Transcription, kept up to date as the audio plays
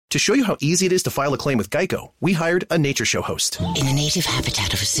To show you how easy it is to file a claim with Geico, we hired a nature show host. In the native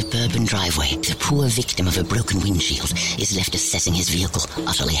habitat of a suburban driveway, the poor victim of a broken windshield is left assessing his vehicle,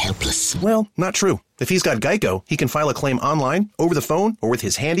 utterly helpless. Well, not true. If he's got Geico, he can file a claim online, over the phone, or with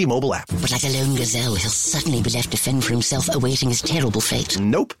his handy mobile app. But like a lone gazelle, he'll suddenly be left to fend for himself, awaiting his terrible fate.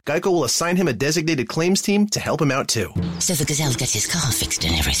 Nope. Geico will assign him a designated claims team to help him out, too. So the gazelle gets his car fixed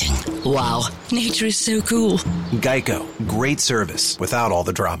and everything. Wow, nature is so cool. Geico. Great service without all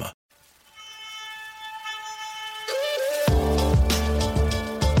the drama.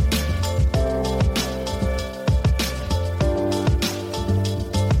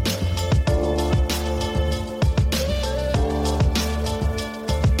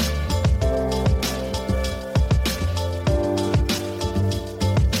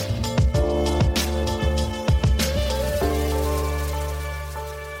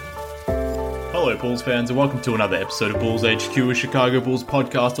 Hello Bulls fans and welcome to another episode of Bulls HQ, a Chicago Bulls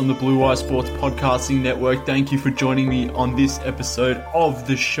podcast on the Blue Wire Sports Podcasting Network. Thank you for joining me on this episode of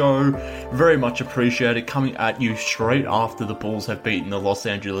the show. Very much appreciate it, coming at you straight after the Bulls have beaten the Los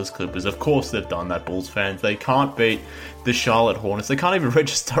Angeles Clippers. Of course they've done that, Bulls fans. They can't beat the Charlotte Hornets. They can't even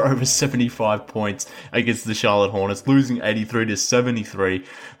register over 75 points against the Charlotte Hornets, losing 83-73,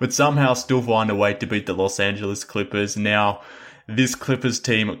 but somehow still find a way to beat the Los Angeles Clippers. Now, this Clippers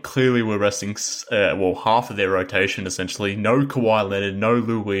team clearly were resting, half of their rotation essentially. No Kawhi Leonard, no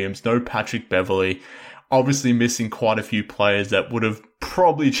Lou Williams, no Patrick Beverley. Obviously missing quite a few players that would have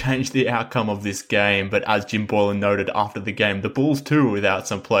probably changed the outcome of this game. But as Jim Boylan noted after the game, the Bulls too were without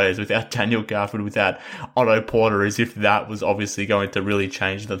some players, without Daniel Gafford, without Otto Porter, as if that was obviously going to really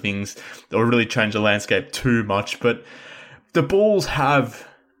change the things, or really change the landscape too much. But the Bulls have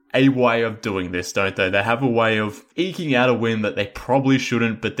a way of doing this, don't they? They have a way of eking out a win that they probably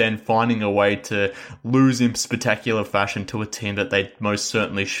shouldn't, but then finding a way to lose in spectacular fashion to a team that they most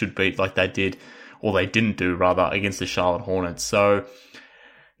certainly should beat, like they did, or they didn't do rather, against the Charlotte Hornets. So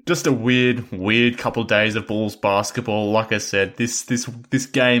just a weird couple of days of Bulls basketball. Like I said, this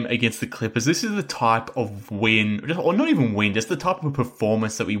game against the Clippers, this is the type of win, or not even win, just the type of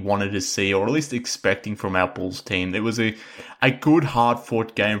performance that we wanted to see, or at least expecting from our Bulls team. It was a good,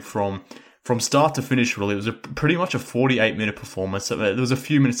 hard-fought game from start to finish, really. It was pretty much a 48-minute performance. There was a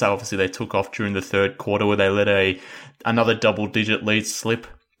few minutes that obviously they took off during the third quarter where they let another double-digit lead slip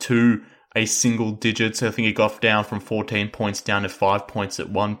to a single digit. So I think it got down from 14 points down to 5 points at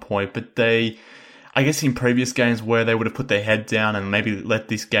one point. But I guess in previous games where they would have put their head down and maybe let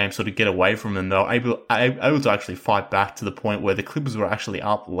this game sort of get away from them, they were able to actually fight back to the point where the Clippers were actually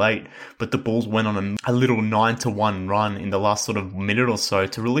up late, but the Bulls went on a little 9-1 run in the last sort of minute or so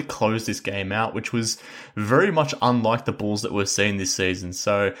to really close this game out, which was very much unlike the Bulls that we're seeing this season.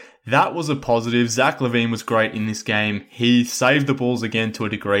 So that was a positive. Zach LaVine was great in this game. He saved the Bulls again to a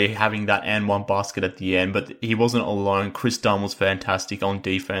degree, having that and one basket at the end, but he wasn't alone. Chris Dunn was fantastic on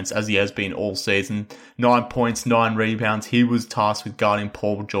defense, as he has been all season. 9 points, 9 rebounds. He was tasked with guarding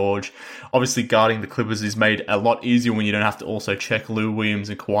Paul George. Obviously, guarding the Clippers is made a lot easier when you don't have to also check Lou Williams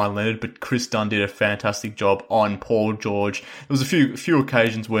and Kawhi Leonard, but Chris Dunn did a fantastic job on Paul George. There was a few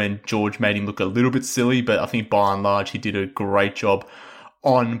occasions when George made him look a little bit silly, but I think by and large, he did a great job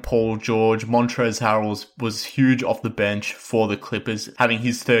on Paul George. Montrezl Harrell was huge off the bench for the Clippers, having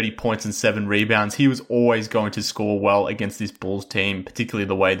his 30 points and 7 rebounds. He was always going to score well against this Bulls team, particularly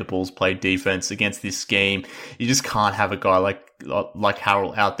the way the Bulls play defense against this scheme. You just can't have a guy like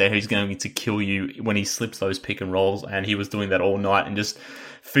Harrell out there who's going to kill you when he slips those pick and rolls, and he was doing that all night and just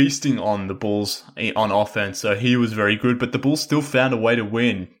feasting on the Bulls on offense. So he was very good, but the Bulls still found a way to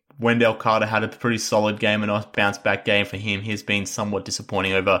win. Wendell Carter had a pretty solid game, and a bounce-back game for him. He's been somewhat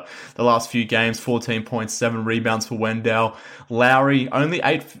disappointing over the last few games. 14 points, 7 rebounds for Wendell. Lowry, only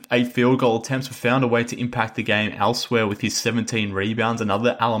 8 field goal attempts, but found a way to impact the game elsewhere with his 17 rebounds.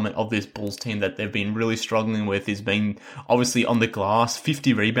 Another element of this Bulls team that they've been really struggling with is being obviously on the glass.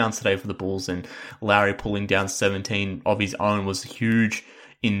 50 rebounds today for the Bulls, and Lowry pulling down 17 of his own was huge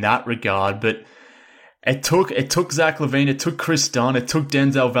in that regard. But It took Zach LaVine, it took Chris Dunn, it took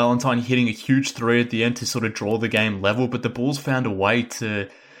Denzel Valentine hitting a huge three at the end to sort of draw the game level, but the Bulls found a way to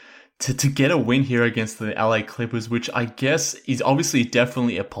get a win here against the LA Clippers, which I guess is obviously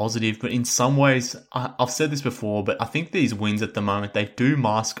definitely a positive, but in some ways, I've said this before, but I think these wins at the moment, they do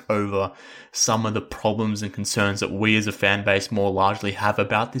mask over some of the problems and concerns that we as a fan base more largely have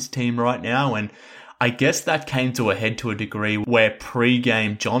about this team right now, and I guess that came to a head to a degree where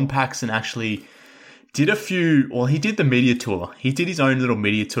pre-game John Paxson actually he did the media tour. He did his own little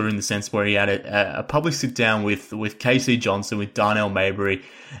media tour in the sense where he had a public sit down with KC Johnson, with Darnell Mabry,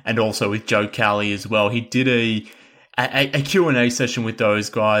 and also with Joe Cowley as well. He did a Q&A session with those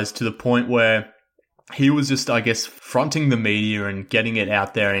guys to the point where he was just, I guess, fronting the media and getting it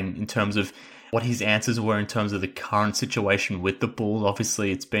out there in terms of what his answers were in terms of the current situation with the Bulls.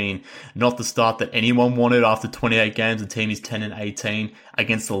 Obviously, it's been not the start that anyone wanted after 28 games. The team is 10-18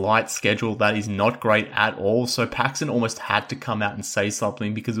 against the light schedule. That is not great at all. So Paxson almost had to come out and say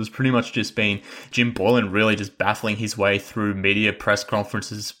something because it was pretty much just been Jim Boylen really just baffling his way through media press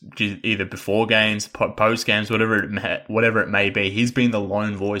conferences, either before games, post games, whatever it may be. He's been the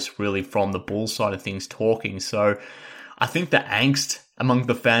lone voice really from the Bulls side of things talking. So I think the angst among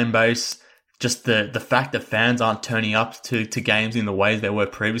the fan base, just the fact that fans aren't turning up to games in the ways they were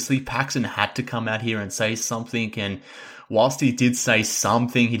previously, Paxson had to come out here and say something. And whilst he did say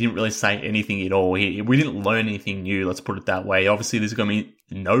something, he didn't really say anything at all. We didn't learn anything new, let's put it that way. Obviously, there's going to be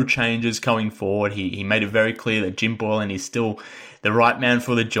no changes going forward. He made it very clear that Jim Boylen is still the right man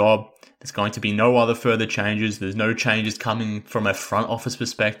for the job. There's going to be no other further changes. There's no changes coming from a front office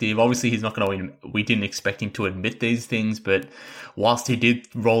perspective. Obviously, he's not going to. We didn't expect him to admit these things, but whilst he did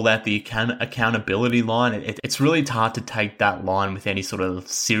roll out the accountability line, it's really hard to take that line with any sort of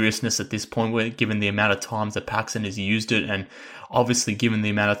seriousness at this point, given the amount of times that Paxson has used it, and obviously given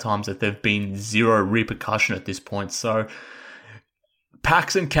the amount of times that there've been zero repercussion at this point. So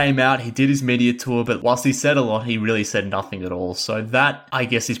Paxson came out, he did his media tour, but whilst he said a lot, he really said nothing at all. So that, I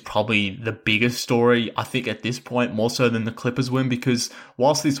guess, is probably the biggest story, I think, at this point, more so than the Clippers win, because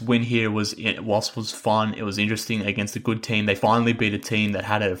whilst this win here was fun, it was interesting against a good team. They finally beat a team that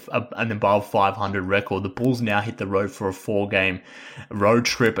had an above 500 record. The Bulls now hit the road for a 4-game road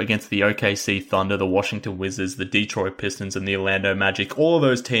trip against the OKC Thunder, the Washington Wizards, the Detroit Pistons, and the Orlando Magic. All of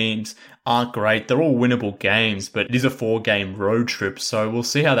those teams aren't great. They're all winnable games, but it is a 4-game road trip. So we'll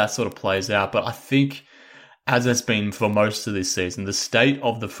see how that sort of plays out. But I think, as has been for most of this season, the state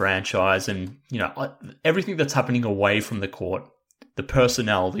of the franchise and, everything that's happening away from the court, the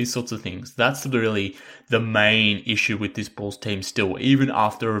personnel, these sorts of things, that's really the main issue with this Bulls team still, even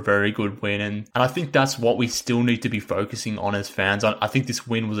after a very good win. And I think that's what we still need to be focusing on as fans. I think this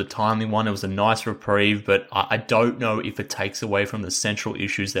win was a timely one. It was a nice reprieve, but I don't know if it takes away from the central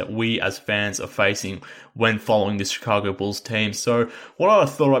issues that we as fans are facing when following this Chicago Bulls team. So what I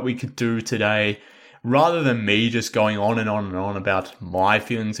thought we could do today, rather than me just going on and on and on about my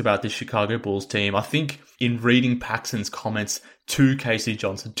feelings about this Chicago Bulls team, I think in reading Paxson's comments to Casey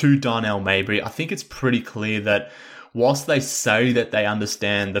Johnson, to Darnell Mabry, I think it's pretty clear that whilst they say that they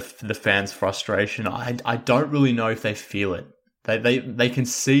understand the fans' frustration, I don't really know if they feel it. They can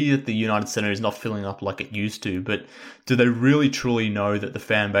see that the United Center is not filling up like it used to, but do they really truly know that the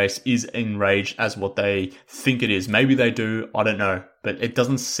fan base is enraged as what they think it is? Maybe they do, I don't know, but it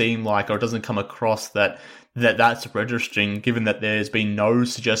doesn't seem like, or it doesn't come across that's registering, given that there's been no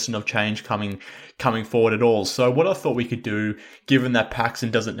suggestion of change coming forward at all. So what I thought we could do, given that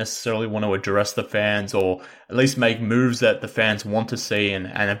Paxson doesn't necessarily want to address the fans or at least make moves that the fans want to see and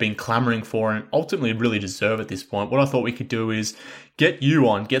have been clamoring for and ultimately really deserve at this point, what I thought we could do is get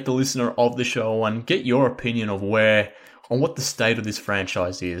the listener of the show on, get your opinion of on what the state of this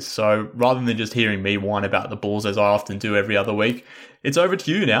franchise is. So rather than just hearing me whine about the Bulls as I often do every other week, it's over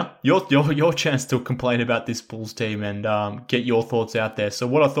to you now. Your chance to complain about this Bulls team and get your thoughts out there. So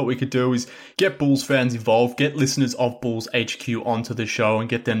what I thought we could do is get Bulls fans involved, get listeners of Bulls HQ onto the show and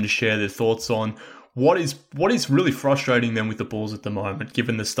get them to share their thoughts on what is really frustrating them with the Bulls at the moment,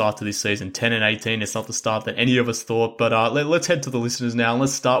 given the start to this season. 10-18, it's not the start that any of us thought, but let's head to the listeners now, and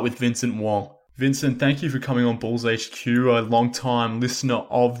let's start with Vincent Wong. Vincent, thank you for coming on Bulls HQ, a long-time listener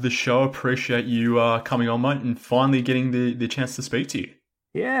of the show. Appreciate you coming on, mate, and finally getting the chance to speak to you.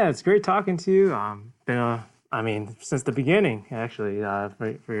 Yeah, it's great talking to you. Since the beginning, actually,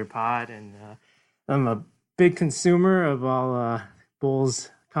 for your pod, and I'm a big consumer of all Bulls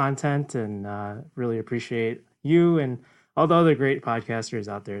content, and really appreciate you and all the other great podcasters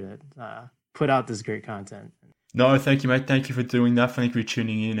out there that put out this great content. No, thank you, mate. Thank you for doing that. Thank you for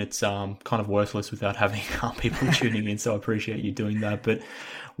tuning in. It's kind of worthless without having people tuning in, so I appreciate you doing that. But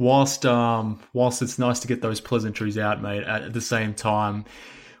whilst it's nice to get those pleasantries out, mate, at the same time,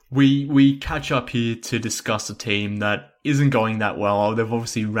 we catch up here to discuss a team that isn't going that well. They've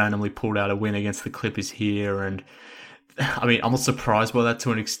obviously randomly pulled out a win against the Clippers here, and I mean, I'm not surprised by that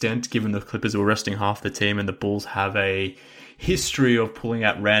to an extent, given the Clippers were resting half the team and the Bulls have a history of pulling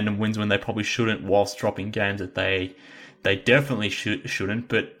out random wins when they probably shouldn't, whilst dropping games that they they definitely shouldn't.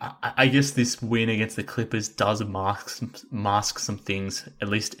 But I guess this win against the Clippers does mask some things, at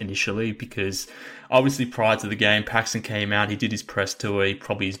least initially, because obviously prior to the game, Paxson came out, he did his press tour. He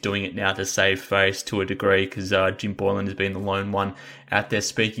probably is doing it now to save face to a degree, because Jim Boylen has been the lone one out there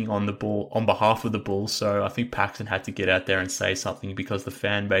speaking on behalf of the Bulls. So I think Paxson had to get out there and say something, because the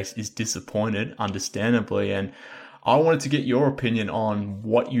fan base is disappointed, understandably. And I wanted to get your opinion on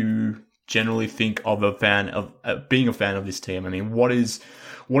what you generally think of being a fan of this team. I mean, what is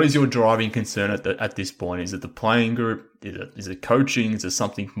your driving concern at this point? Is it the playing group? Is it coaching? Is it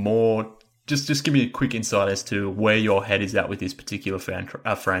something more? Just give me a quick insight as to where your head is at with this particular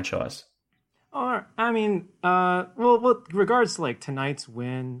franchise. I mean, well, with regards to like tonight's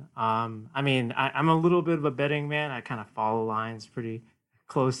win, I mean, I'm a little bit of a betting man. I kind of follow lines pretty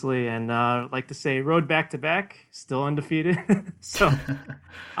closely, and like to say, road back to back, still undefeated. So,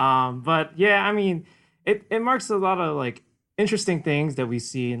 but yeah, I mean, it marks a lot of like interesting things that we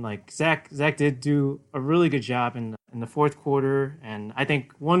see, and like Zach did do a really good job in the fourth quarter, and I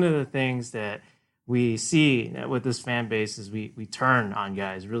think one of the things that we see with this fan base is we turn on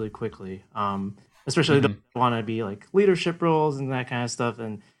guys really quickly, especially those that want to be like leadership roles and that kind of stuff,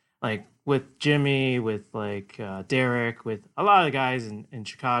 and like with Jimmy, with like Derek, with a lot of guys in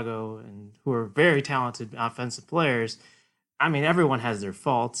Chicago and who are very talented offensive players. I mean, everyone has their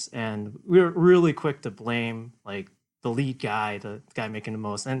faults, and we're really quick to blame like the lead guy, the guy making the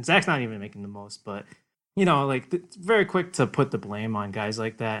most. And Zach's not even making the most, but you know, like it's very quick to put the blame on guys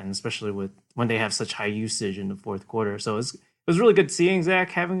like that, and especially when they have such high usage in the fourth quarter. So it was really good seeing Zach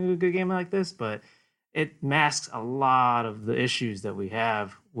having a good game like this, but it masks a lot of the issues that we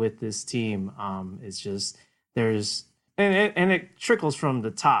have with this team. It's just there's and it trickles from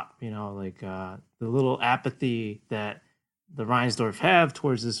the top, you know, like the little apathy that the Reinsdorf have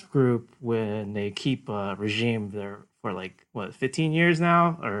towards this group when they keep a regime there for like 15 years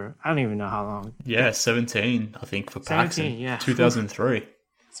now, or I don't even know how long. Yeah, 17, I think, for Paxson. Yeah, 2003.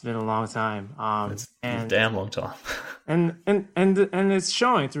 It's been a long time. It's a damn long time. and it's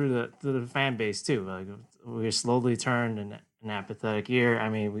showing through the fan base too. Like we're slowly turned an apathetic year. I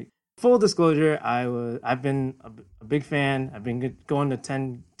mean, full disclosure, I've been a big fan. I've been going to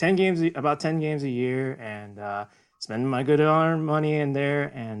 10 games, about 10 games a year, and spending my good earned money in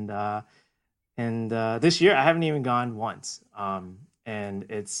there. And this year I haven't even gone once. And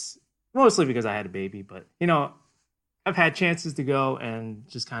it's mostly because I had a baby, but you know, I've had chances to go and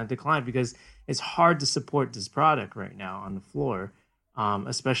just kind of declined because it's hard to support this product right now on the floor,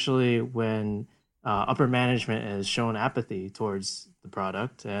 especially when upper management has shown apathy towards the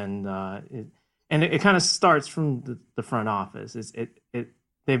product, and it kind of starts from the front office.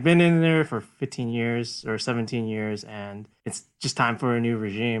 They've been in there for 15 years or 17 years, and it's just time for a new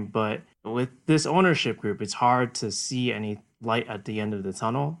regime. But with this ownership group, it's hard to see any light at the end of the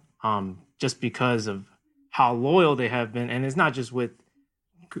tunnel, just because of how loyal they have been. And it's not just with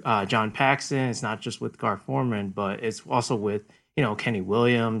John Paxson, it's not just with Gar Forman, but it's also with, you know, Kenny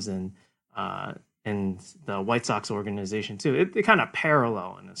Williams and the White Sox organization too. They kind of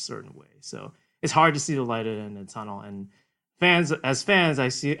parallel in a certain way. So it's hard to see the light at the end of the tunnel. And as fans, I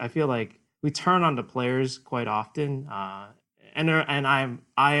feel like we turn on the players quite often. And I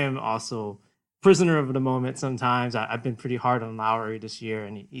am also prisoner of the moment sometimes. I've been pretty hard on Lowry this year,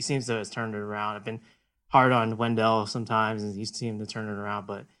 and he seems to have turned it around. I've been hard on Wendell sometimes, and he's seemed to turn it around.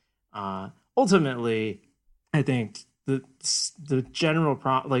 But ultimately, I think the general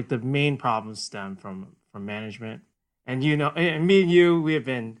the main problems stem from management. And you know, and me and you, we have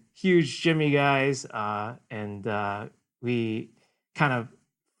been huge Jimmy guys, and we kind of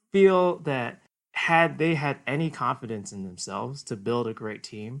feel that had they had any confidence in themselves to build a great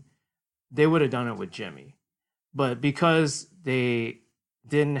team, they would have done it with Jimmy. But because they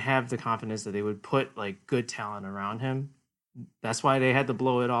didn't have the confidence that they would put like good talent around him, that's why they had to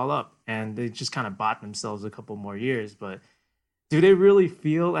blow it all up, and they just kind of bought themselves a couple more years. But do they really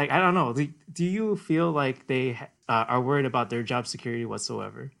feel like, I don't know, do you feel like they are worried about their job security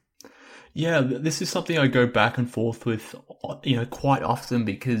whatsoever? Yeah, this is something I go back and forth with, you know, quite often,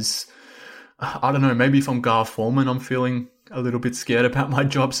 because I don't know, maybe if I'm Gar Forman, I'm feeling a little bit scared about my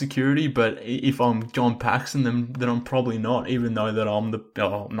job security, but if I'm John Paxson, then I'm probably not, even though that I'm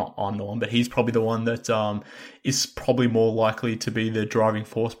not I'm the one, but he's probably the one that is probably more likely to be the driving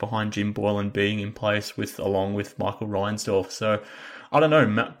force behind Jim Boylen being in place along with Michael Reinsdorf. So I don't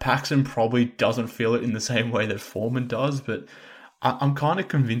know, Paxson probably doesn't feel it in the same way that Foreman does, but I'm kind of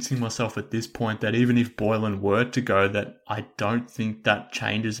convincing myself at this point that even if Boylen were to go, that I don't think that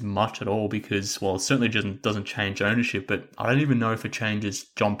changes much at all, because, well, it certainly doesn't change ownership, but I don't even know if it changes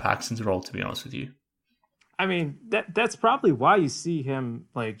John Paxson's role, to be honest with you. I mean, that's probably why you see him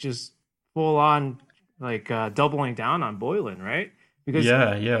like just full on like doubling down on Boylan, right? Because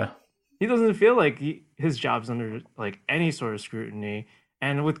Yeah, yeah. he doesn't feel like his job's under like any sort of scrutiny.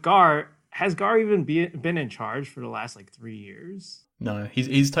 And with Gar, has Gar even been in charge for the last like 3 years? No,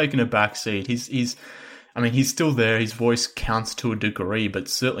 he's taken a back seat. I mean, he's still there. His voice counts to a degree, but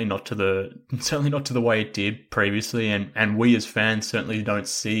certainly not to the way it did previously. And we as fans certainly don't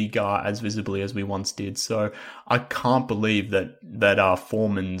see Gar as visibly as we once did. So I can't believe that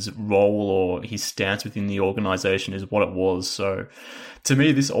Foreman's role or his stance within the organization is what it was. So to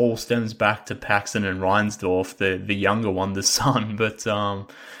me, this all stems back to Paxton and Reinsdorf, the younger one, the son. But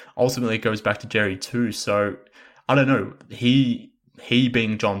ultimately, it goes back to Jerry too. So I don't know. He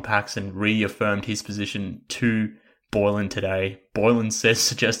being John Paxson reaffirmed his position to Boylan today. Boylan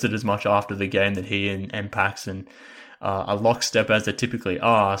suggested as much after the game that he and Paxson are lockstep as they typically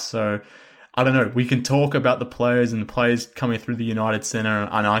are. So I don't know. We can talk about the players and the players coming through the United Centre,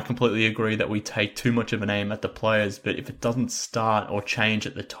 and I completely agree that we take too much of an aim at the players. But if it doesn't start or change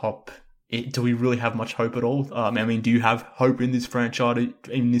at the top, do we really have much hope at all? I mean, do you have hope in this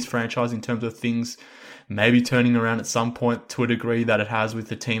franchise? In terms of things maybe turning around at some point to a degree that it has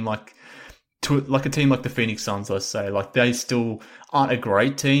with a team like a team like the Phoenix Suns, let's say. Like, they still aren't a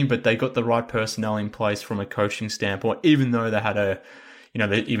great team, but they got the right personnel in place from a coaching standpoint, even though they had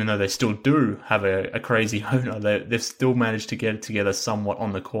even though they still do have a crazy owner, they've still managed to get it together somewhat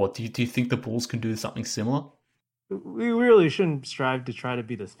on the court. Do you think the Bulls can do something similar? We really shouldn't strive to try to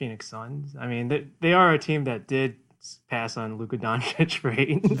be the Phoenix Suns. I mean, they are a team that did pass on Luka Doncic for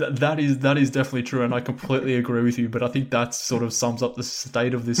Ayton. That is definitely true, and I completely agree with you. But I think that sort of sums up the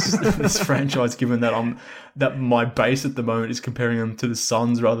state of this franchise. Given that my base at the moment is comparing them to the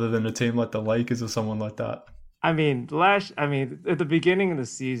Suns rather than a team like the Lakers or someone like that. I mean, at the beginning of the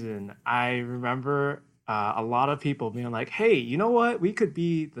season, I remember a lot of people being like, "Hey, you know what? We could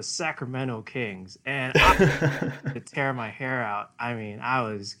be the Sacramento Kings," and I to tear my hair out. I mean,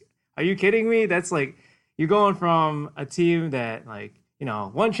 are you kidding me? That's like, you're going from a team that, like,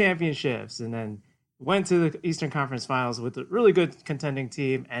 won championships and then went to the Eastern Conference Finals with a really good contending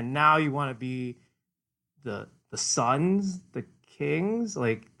team, and now you want to be the Suns, the Kings.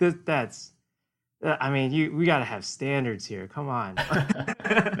 Like, that's. I mean, we got to have standards here. Come on.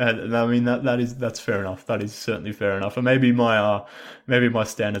 I mean, that's fair enough. That is certainly fair enough. And maybe my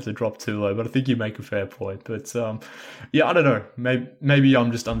standards are dropped too low, but I think you make a fair point. But yeah, I don't know. Maybe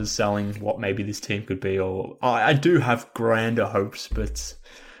I'm just underselling what maybe this team could be, or I do have grander hopes, but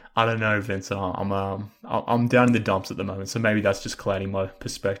I don't know, Vince. I'm down in the dumps at the moment, so maybe that's just clouding my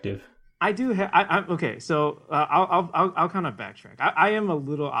perspective. I do have. I'm okay. So I'll kind of backtrack. I am a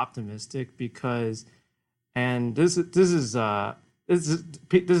little optimistic because, and this is a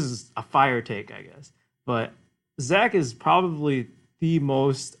fire take, I guess. But Zach is probably the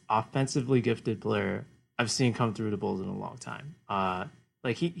most offensively gifted player I've seen come through the Bulls in a long time.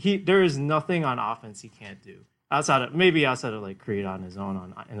 Like he there is nothing on offense he can't do outside of like create on his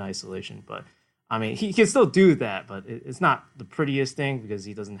own in isolation, but. I mean, he can still do that, but it's not the prettiest thing because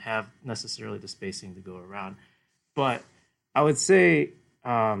he doesn't have necessarily the spacing to go around. But I would say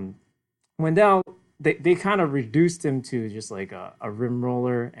Wendell, they kind of reduced him to just like a rim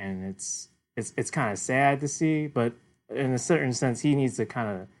roller, and it's kind of sad to see. But in a certain sense, he needs to kind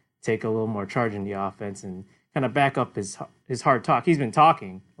of take a little more charge in the offense and kind of back up his hard talk. He's been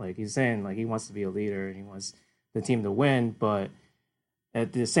talking, like he's saying, like he wants to be a leader and he wants the team to win, but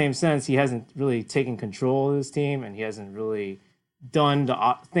at the same sense, he hasn't really taken control of his team, and he hasn't really done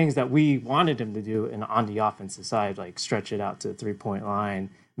the things that we wanted him to do on the offensive side, like stretch it out to the 3-point line,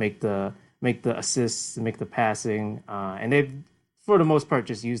 make the assists, make the passing, and they've for the most part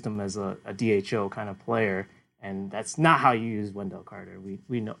just used him as a DHO kind of player, and that's not how you use Wendell Carter.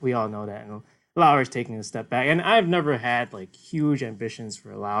 We all know that, and Lowry's taking a step back, and I've never had like huge ambitions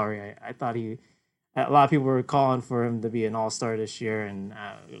for Lowry. I thought a lot of people were calling for him to be an all-star this year, and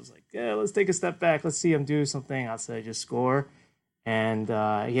it was like, yeah, let's take a step back. Let's see him do something outside of just score. And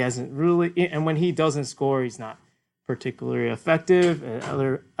he hasn't really. And when he doesn't score, he's not particularly effective in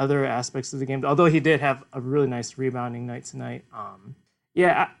other aspects of the game. Although he did have a really nice rebounding night tonight.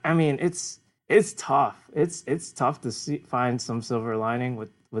 Yeah, I mean, it's tough. It's tough to find some silver lining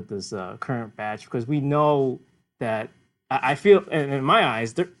with this current batch, because we know that I feel, and in my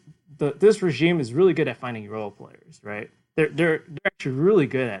eyes, this regime is really good at finding role players, right? They're actually really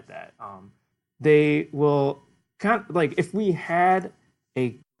good at that. They will kind of, like, if we had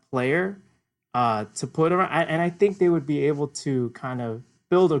a player to put around, and I think they would be able to kind of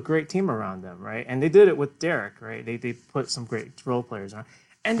build a great team around them, right? And they did it with Derek, right? They put some great role players on,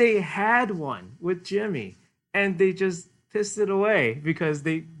 and they had one with Jimmy. and they just pissed it away because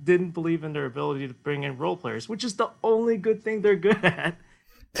they didn't believe in their ability to bring in role players, which is the only good thing they're good at.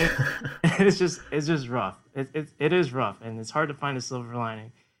 And it's just rough. It is rough, and it's hard to find a silver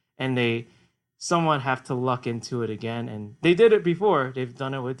lining. And they somewhat have to luck into it again. And they did it before. They've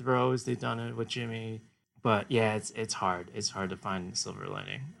done it with Rose. They've done it with Jimmy. But yeah, it's hard. It's hard to find the silver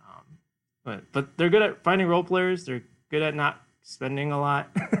lining. But they're good at finding role players. They're good at not spending a lot,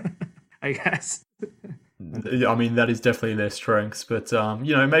 I guess. I mean, that is definitely their strengths. But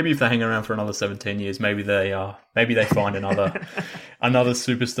maybe if they hang around for another 17 years, maybe they find another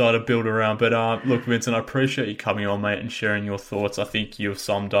superstar to build around. But look, Vincent, I appreciate you coming on, mate, and sharing your thoughts. I think you've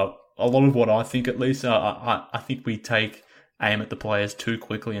summed up a lot of what I think, at least. I think we take aim at the players too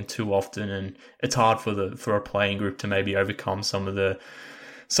quickly and too often, and it's hard for a playing group to maybe overcome some of the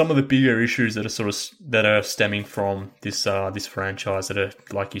bigger issues that are stemming from this franchise that are,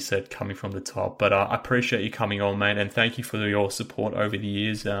 like you said, coming from the top. But I appreciate you coming on, mate, and thank you for your support over the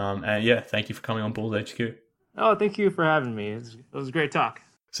years. And yeah, thank you for coming on Bulls HQ. Oh, thank you for having me. It was a great talk.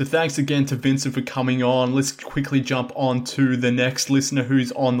 So thanks again to Vincent for coming on. Let's quickly jump on to the next listener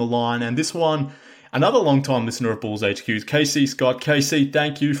who's on the line. And this one, another long-time listener of Bulls HQ is KC Scott. KC,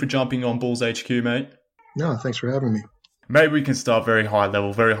 thank you for jumping on Bulls HQ, mate. No, thanks for having me. Maybe we can start very high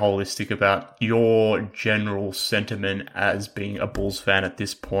level, very holistic about your general sentiment as being a Bulls fan at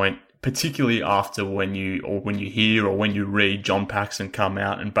this point, particularly after when you hear or when you read John Paxson come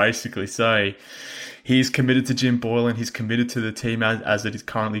out and basically say he's committed to Jim Boylen, he's committed to the team as it is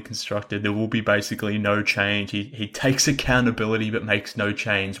currently constructed. There will be basically no change. He takes accountability but makes no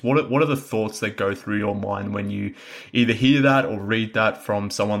change. What are the thoughts that go through your mind when you either hear that or read that from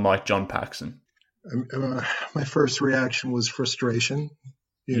someone like John Paxson? My first reaction was frustration.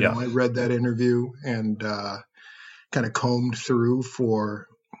 I read that interview and kind of combed through for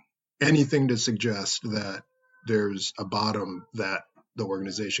anything to suggest that there's a bottom that the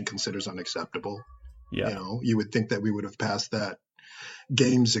organization considers unacceptable. Yeah. You would think that we would have passed that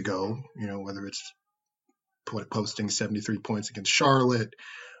games ago, whether it's posting 73 points against Charlotte,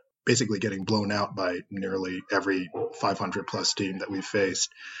 basically getting blown out by nearly every 500 plus team that we've faced.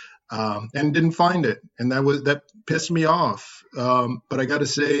 And didn't find it. And that pissed me off. But I got to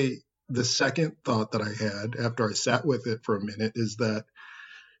say, the second thought that I had after I sat with it for a minute is that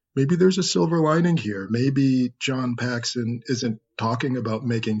maybe there's a silver lining here. Maybe John Paxson isn't talking about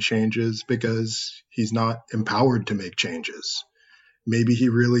making changes because he's not empowered to make changes. Maybe he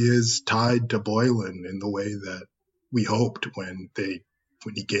really is tied to Boylen in the way that we hoped when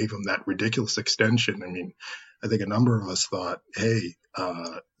he gave him that ridiculous extension. I mean, I think a number of us thought, hey,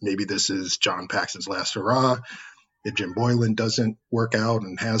 maybe this is John Paxson's last hurrah. If Jim Boylen doesn't work out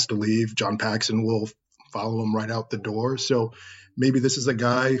and has to leave, John Paxson will follow him right out the door. So maybe this is a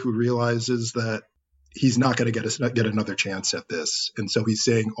guy who realizes that he's not going to get another chance at this. And so he's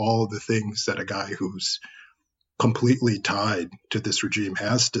saying all the things that a guy who's completely tied to this regime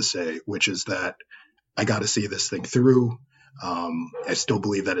has to say, which is that I got to see this thing through. I still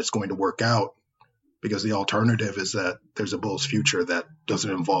believe that it's going to work out, because the alternative is that there's a Bulls future that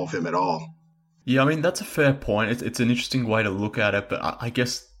doesn't involve him at all. Yeah, I mean, that's a fair point. It's an interesting way to look at it, but I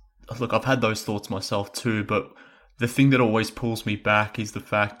guess, look, I've had those thoughts myself too, but the thing that always pulls me back is the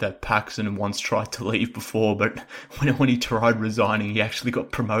fact that Paxson once tried to leave before, but when he tried resigning, he actually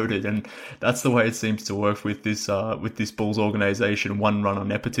got promoted, and that's the way it seems to work with this Bulls organization, one run on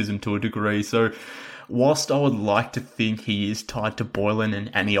nepotism to a degree. So whilst I would like to think he is tied to Boylen,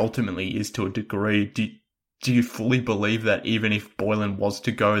 and he ultimately is to a degree, do you fully believe that even if Boylen was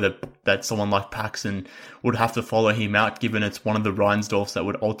to go, that someone like Paxson would have to follow him out, given it's one of the Reinsdorfs that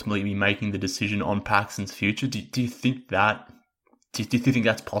would ultimately be making the decision on Paxson's future? Do you think that? Do you think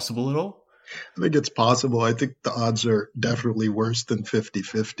that's possible at all? I think it's possible. I think the odds are definitely worse than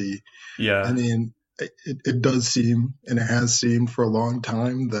 50-50. Yeah. I mean, it does seem, and it has seemed for a long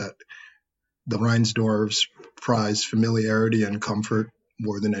time, that the Reinsdorfs prize familiarity and comfort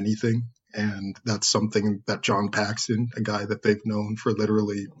more than anything. And that's something that John Paxson, a guy that they've known for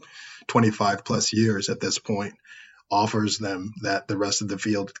literally 25 plus years at this point, offers them that the rest of the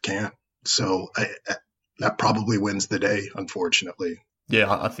field can't. So that probably wins the day, unfortunately.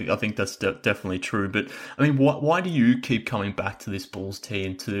 Yeah, I think that's definitely true. But I mean, why do you keep coming back to this Bulls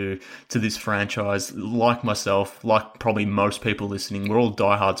team, to this franchise? Like myself, like probably most people listening, we're all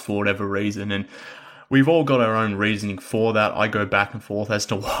diehards for whatever reason, and we've all got our own reasoning for that. I go back and forth as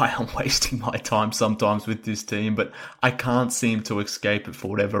to why I'm wasting my time sometimes with this team, but I can't seem to escape it for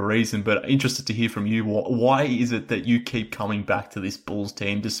whatever reason. But interested to hear from you. Why is it that you keep coming back to this Bulls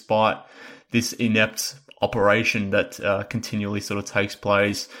team despite this inept operation that continually sort of takes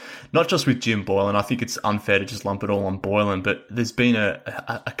place, not just with Jim Boylan. I think it's unfair to just lump it all on Boylan, but there's been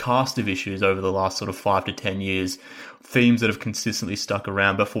a cast of issues over the last sort of 5 to 10 years, themes that have consistently stuck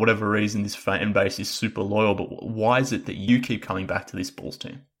around, but for whatever reason, this fan base is super loyal. But why is it that you keep coming back to this Bulls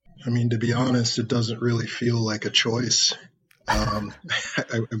team? I mean, to be honest, it doesn't really feel like a choice. I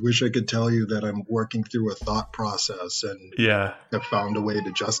wish I could tell you that I'm working through a thought process and have found a way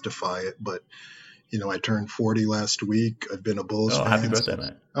to justify it, but I turned 40 last week. I've been a Bulls fan. Happy birthday,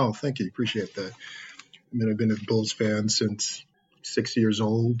 mate. Oh, thank you. Appreciate that. I've been a Bulls fan since 6 years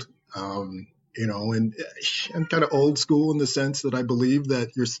old. And I'm kind of old school in the sense that I believe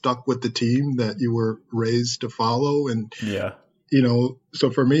that you're stuck with the team that you were raised to follow. And, so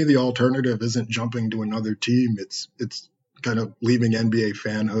for me, the alternative isn't jumping to another team. It's kind of leaving NBA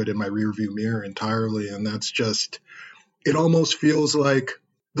fanhood in my rearview mirror entirely. And that's just, it almost feels like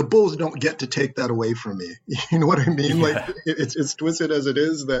the Bulls don't get to take that away from me. You know what I mean? Yeah. Like it's twisted as it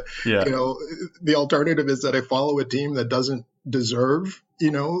is that, the alternative is that I follow a team that doesn't deserve,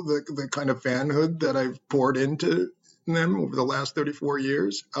 the kind of fanhood that I've poured into them over the last 34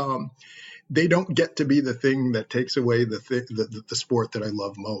 years. They don't get to be the thing that takes away the sport that I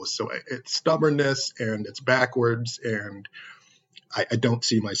love most. So it's stubbornness and it's backwards. And I don't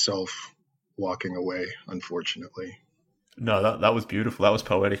see myself walking away, unfortunately. No, that was beautiful. That was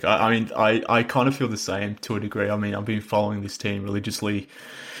poetic. I kind of feel the same to a degree. I mean, I've been following this team religiously.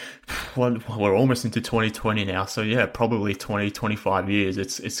 Well, we're almost into 2020 now. So yeah, probably 20, 25 years.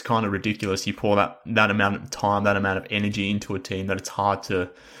 It's kind of ridiculous. You pour that amount of time, that amount of energy into a team that it's hard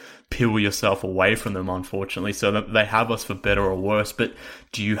to peel yourself away from them, unfortunately. So that they have us for better or worse. But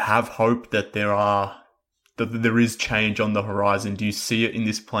do you have hope that there is change on the horizon? Do you see it in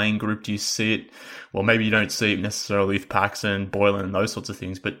this playing group? Do you see it? Well, maybe you don't see it necessarily with Paxson, Boylan, and those sorts of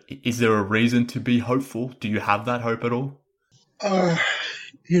things, but is there a reason to be hopeful? Do you have that hope at all? I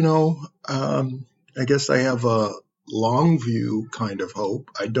guess I have a long view kind of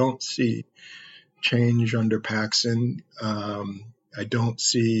hope. I don't see change under Paxson. I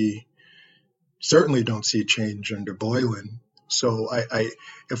certainly don't see change under Boylan. So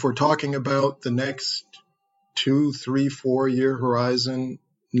if we're talking about the next 2, 3, 4 year horizon,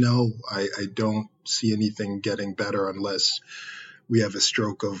 no, I don't see anything getting better unless we have a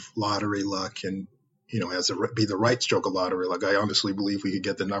stroke of lottery luck and, be the right stroke of lottery luck. I honestly believe we could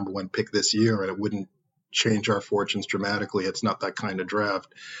get the number 1 pick this year and it wouldn't change our fortunes dramatically. It's not that kind of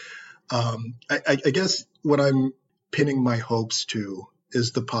draft. I guess what I'm pinning my hopes to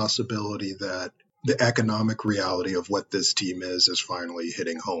is the possibility that the economic reality of what this team is finally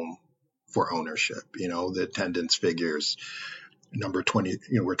hitting home for ownership. The attendance figures, number 20,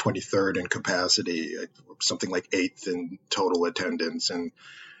 we're 23rd in capacity, something like 8th in total attendance. And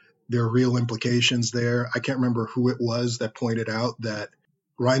there are real implications there. I can't remember who it was that pointed out that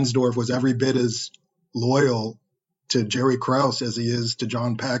Reinsdorf was every bit as loyal to Jerry Krause as he is to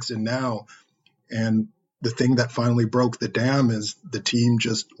John Paxson now. And the thing that finally broke the dam is the team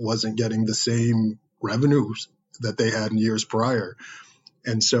just wasn't getting the same revenues that they had in years prior.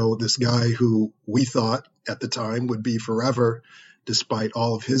 And so this guy who we thought at the time would be forever, despite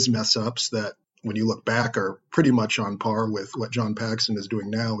all of his mess ups that when you look back are pretty much on par with what John Paxson is doing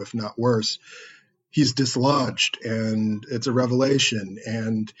now, if not worse, he's dislodged and it's a revelation.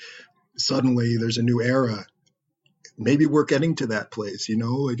 And suddenly there's a new era. Maybe we're getting to that place,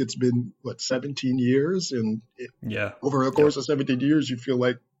 like it's been 17 years and over the course of 17 years, you feel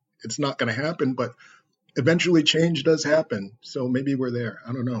like it's not going to happen, but eventually change does happen. So maybe we're there.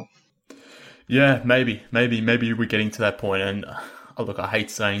 I don't know. Yeah, maybe we're getting to that point. And look, I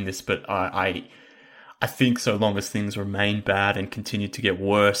hate saying this, but I think so long as things remain bad and continue to get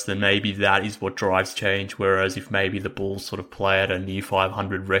worse, then maybe that is what drives change. Whereas if maybe the Bulls sort of play at a near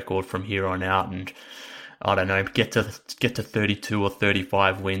 500 record from here on out and I don't know, get to 32 or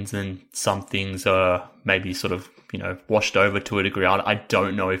 35 wins, and some things are maybe sort of, washed over to a degree. I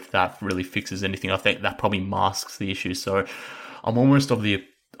don't know if that really fixes anything. I think that probably masks the issue. So I'm almost of the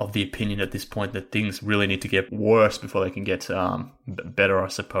opinion at this point that things really need to get worse before they can get better, I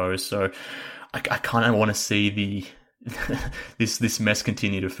suppose. So I kind of want to see this mess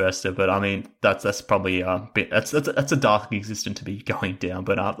continue to fester, but I mean that's probably that's a dark existence to be going down,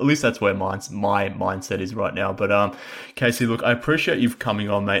 but at least that's where my mindset is right now. But Casey, look, I appreciate you coming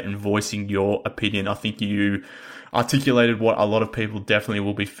on, mate, and voicing your opinion. I think you articulated what a lot of people definitely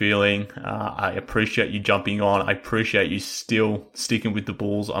will be feeling. I appreciate you jumping on. I appreciate you still sticking with the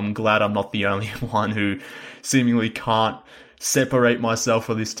Bulls. I'm glad I'm not the only one who seemingly can't separate myself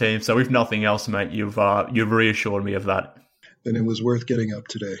from this team. So if nothing else, mate, you've reassured me of that. then it was worth getting up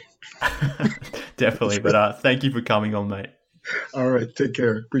today. Definitely. But thank you for coming on, mate. All right. Take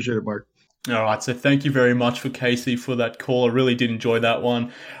care. Appreciate it, Mark. All right, so thank you very much for Casey for that call. I really did enjoy that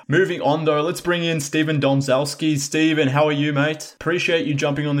one. Moving on, though, let's bring in Steven Domzalski. Steven, how are you, mate? Appreciate you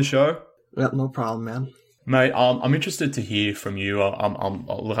jumping on the show. Yeah, no problem, man. Mate, I'm interested to hear from you.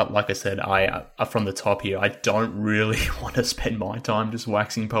 Like I said, from the top here, I don't really want to spend my time just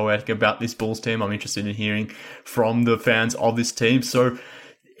waxing poetic about this Bulls team. I'm interested in hearing from the fans of this team. So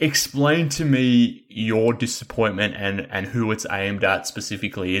explain to me your disappointment and who it's aimed at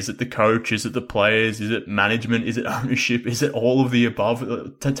specifically. Is it the coach? Is it the players? Is it management? Is it ownership? Is it all of the above?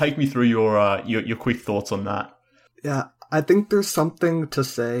 Take me through your quick thoughts on that. Yeah, I think there's something to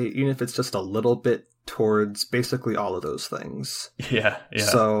say, even if it's just a little bit, towards basically all of those things. Yeah.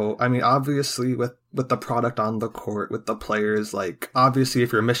 So, I mean, obviously with the product on the court, with the players, like, obviously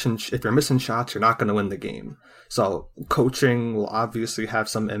if you're missing shots, you're not going to win the game. So coaching will obviously have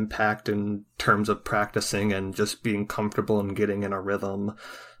some impact in terms of practicing and just being comfortable and getting in a rhythm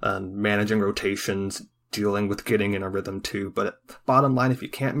and managing rotations, dealing with getting in a rhythm too. But bottom line, if you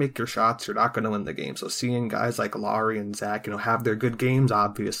can't make your shots, you're not going to win the game. So seeing guys like Laurie and Zach, have their good games,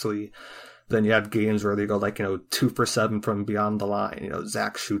 obviously. Then you have games where they go 2 for 7 from beyond the line.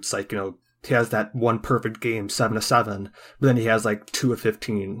 Zach shoots he has that one perfect game, 7 of 7, but then he has 2 of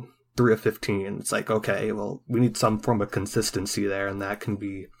 15, 3 of 15. It's okay, well, we need some form of consistency there, and that can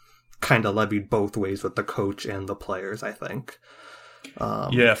be kind of levied both ways with the coach and the players, I think.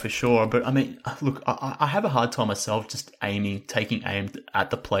 Yeah, for sure. But I mean, look, I have a hard time myself just taking aim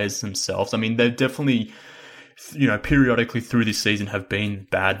at the players themselves. I mean, they've definitely, periodically through this season have been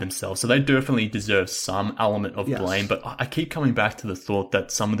bad themselves. So they definitely deserve some element of blame. But I keep coming back to the thought that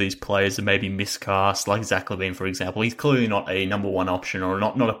some of these players are maybe miscast, like Zach LaVine, for example. He's clearly not a number one option or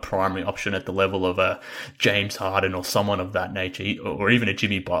not a primary option at the level of a James Harden or someone of that nature, or even a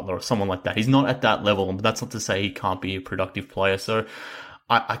Jimmy Butler or someone like that. He's not at that level, but that's not to say he can't be a productive player. So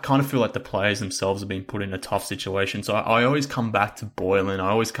I kind of feel like the players themselves have been put in a tough situation. So I always come back to Boylen. I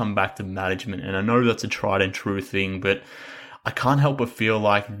always come back to management. And I know that's a tried and true thing, but I can't help but feel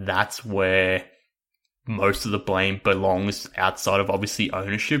like that's where most of the blame belongs, outside of obviously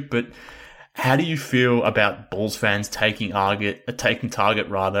ownership. But how do you feel about Bulls fans taking target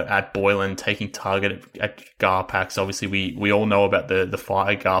at Boylen, taking target at Garpax? Obviously, we all know about the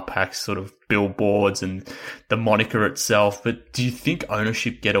Fire Garpax sort of billboards and the moniker itself, but do you think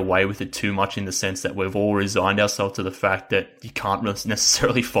ownership get away with it too much, in the sense that we've all resigned ourselves to the fact that you can't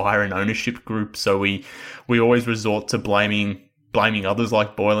necessarily fire an ownership group, so we always resort to blaming others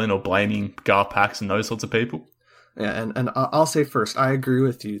like Boylen or blaming Garpax and those sorts of people? Yeah, and I'll say first, I agree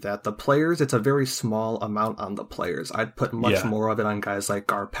with you that the players, it's a very small amount on the players. I'd put much more of it on guys like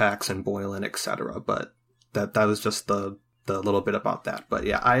Garpax and Boylen, etc. But that was just the little bit about that. But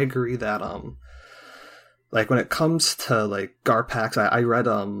yeah, I agree that when it comes to Garpax, I read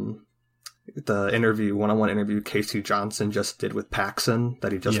the one-on-one interview Casey Johnson just did with Paxson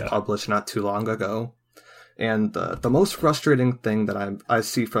that he just published not too long ago. And the most frustrating thing that I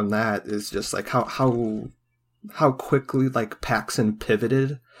see from that is just how quickly Paxson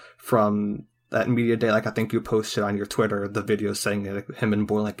pivoted from that media day. I think you posted on your Twitter the video saying him and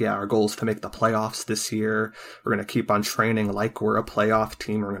Boylen, our goal is to make the playoffs this year. We're going to keep on training like we're a playoff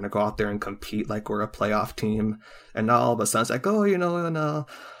team. We're going to go out there and compete like we're a playoff team. And now all of a sudden it's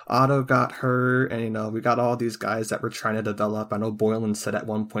Otto got hurt, and we got all these guys that we're trying to develop. I know Boylen said at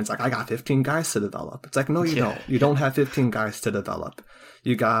one point, I got 15 guys to develop. It's no, you don't. You don't have 15 guys to develop.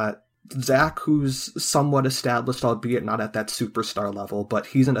 You got Zach, who's somewhat established, albeit not at that superstar level, but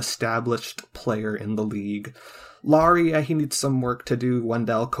he's an established player in the league. Laurie, he needs some work to do.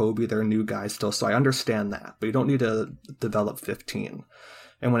 Wendell, Kobe, they're new guys still, so I understand that, but you don't need to develop 15.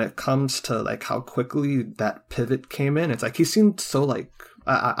 And when it comes to how quickly that pivot came in, it's he seemed so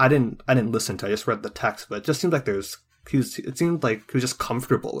I didn't listen to it, I just read the text, but it just seemed it seemed like he was just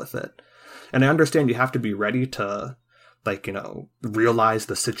comfortable with it. And I understand you have to be ready to realize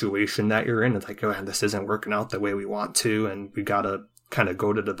the situation that you're in. It's this isn't working out the way we want to, and we gotta kind of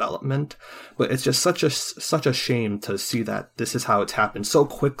go to development. But it's just such a shame to see that this is how it's happened so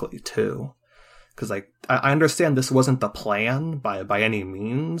quickly too. Because I understand this wasn't the plan by any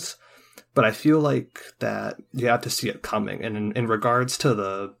means, but I feel that you have to see it coming. And in regards to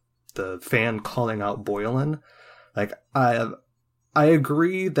the fan calling out Boylen, I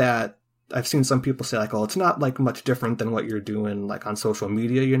agree that I've seen some people say it's not much different than what you're doing on social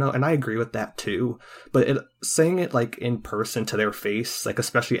media, and I agree with that too. But saying it in person to their face,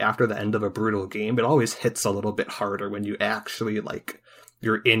 especially after the end of a brutal game, it always hits a little bit harder when you actually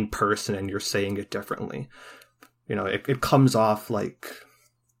you're in person and you're saying it differently. it comes off like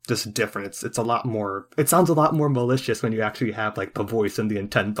just different. It's a lot more, it sounds a lot more malicious when you actually have like the voice and the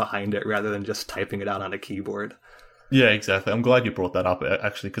intent behind it rather than just typing it out on a keyboard. Yeah, exactly. I'm glad you brought that up,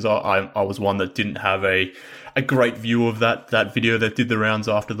 actually, because I was one that didn't have a great view of that video that did the rounds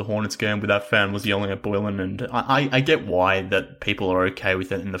after the Hornets game where that fan was yelling at Boylan, and I get why that people are okay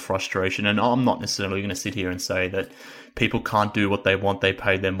with it and the frustration, and I'm not necessarily going to sit here and say that people can't do what they want. They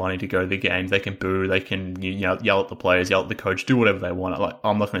paid their money to go to the game. They can boo, they can yell at the players, yell at the coach, do whatever they want.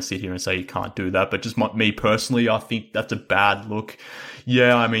 I'm not going to sit here and say you can't do that, but just me personally, I think that's a bad look.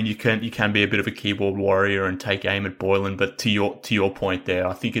 Yeah, I mean, you can be a bit of a keyboard warrior and take aim at Boylan, but to your point there,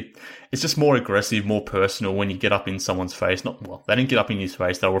 I think it's just more aggressive, more personal when you get up in someone's face. They didn't get up in his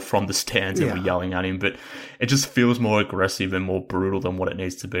face, they were from the stands and were yelling at him, but it just feels more aggressive and more brutal than what it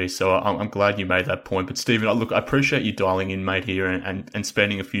needs to be. So I'm glad you made that point. But Stephen, I appreciate you dialing in, mate, here and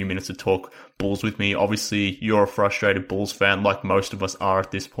spending a few minutes to talk Bulls with me. Obviously, you're a frustrated Bulls fan, like most of us are at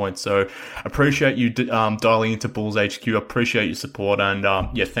this point. So appreciate you dialing into Bulls HQ. Appreciate your support, and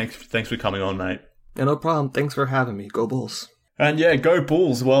thanks for coming on, mate. Yeah, no problem. Thanks for having me. Go Bulls. And yeah, go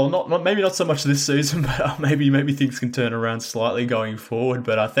Bulls. Well, maybe not so much this season, but maybe things can turn around slightly going forward.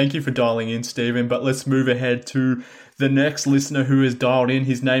 But thank you for dialing in, Stephen. But let's move ahead to the next listener who has dialed in.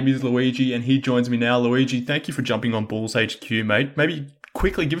 His name is Luigi, and he joins me now. Luigi, thank you for jumping on Bulls HQ, mate. Maybe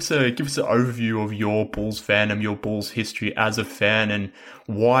quickly give us an overview of your Bulls fandom, your Bulls history as a fan, and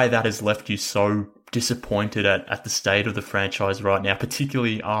why that has left you so disappointed at the state of the franchise right now,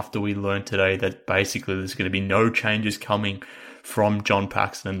 particularly after we learned today that basically there's going to be no changes coming from John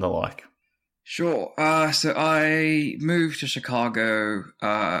Paxson and the like. Sure. So I moved to Chicago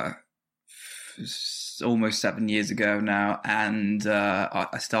almost 7 years ago now, and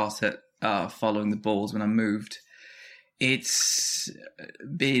I started following the Bulls when I moved. It's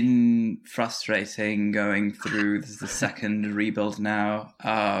been frustrating going through. This is the second rebuild now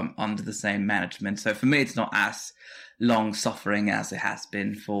under the same management. So for me, it's not as long-suffering as it has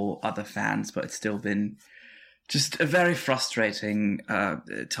been for other fans, but it's still been just a very frustrating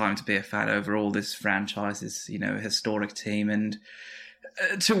time to be a fan overall. This franchise is, a historic team, and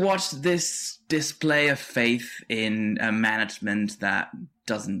to watch this display of faith in a management that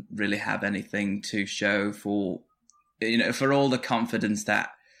doesn't really have anything to show for all the confidence that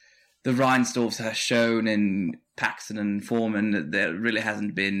the Reinsdorfs have shown in Paxson and Foreman, there really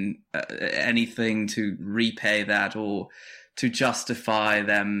hasn't been anything to repay that or to justify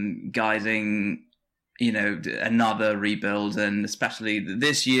them guiding another rebuild. And especially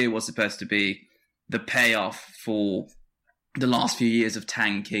this year was supposed to be the payoff for the last few years of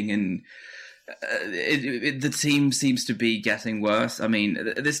tanking, and the team seems to be getting worse. I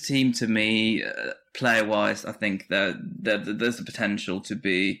mean, this team, to me, player-wise, I think that there's the potential to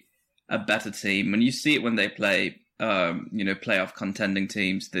be a better team. When you see it when they play, playoff contending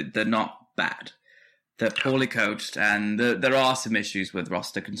teams, they're not bad. They're poorly coached, and there are some issues with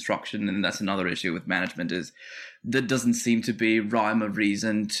roster construction, and that's another issue with management, is there doesn't seem to be rhyme or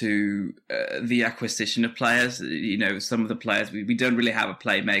reason to the acquisition of players. Some of the players, we don't really have a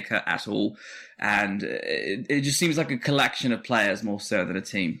playmaker at all, and it just seems like a collection of players more so than a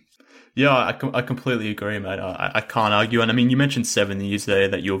team. Yeah, I completely agree, mate. I can't argue. And I mean, you mentioned 7 years there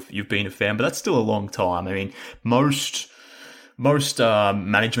that you've been a fan, but that's still a long time. I mean, most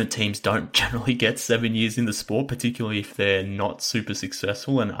management teams don't generally get 7 years in the sport, particularly if they're not super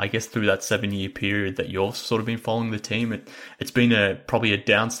successful. And I guess through that 7-year period that you've sort of been following the team, it's been probably a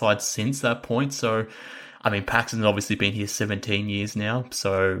downside since that point. So, I mean, Paxson's obviously been here 17 years now.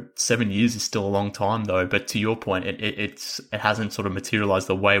 So 7 years is still a long time, though. But to your point, it hasn't sort of materialized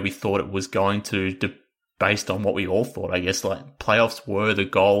the way we thought it was going to based on what we all thought. I guess like playoffs were the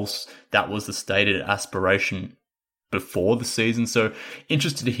goals. That was the stated aspiration before the season. So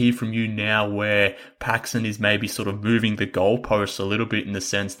interested to hear from you now where Paxson is maybe sort of moving the goalposts a little bit, in the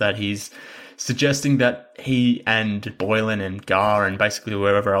sense that he's suggesting that he and Boylan and Gar and basically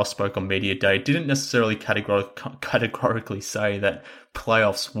whoever else spoke on media day didn't necessarily categorically say that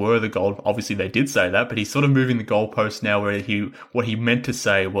playoffs were the goal. Obviously they did say that, but he's sort of moving the goalposts now, where what he meant to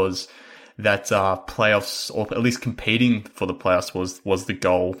say was that playoffs, or at least competing for the playoffs, was the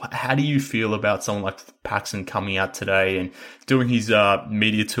goal. How do you feel about someone like Paxson coming out today and doing his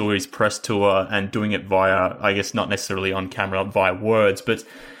media tour, his press tour, and doing it via, I guess not necessarily on camera, via words, but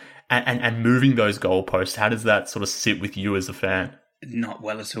and moving those goalposts? How does that sort of sit with you as a fan? Not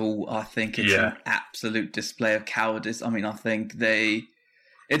well at all. I think it's an absolute display of cowardice. I mean, I think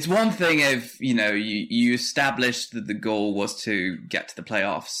it's one thing if, you established that the goal was to get to the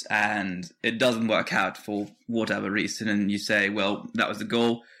playoffs and it doesn't work out for whatever reason, and you say, well, that was the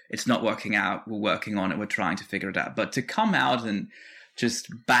goal. it's not working out. We're working on it. We're trying to figure it out. But to come out and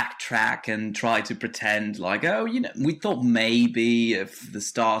just backtrack and try to pretend like, oh, we thought maybe if the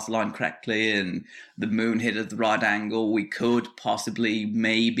stars aligned correctly and the moon hit at the right angle, we could possibly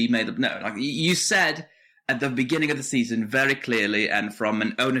maybe made up. No, like you said at the beginning of the season very clearly, and from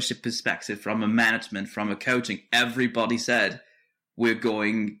an ownership perspective, from a management, from a coaching, everybody said we're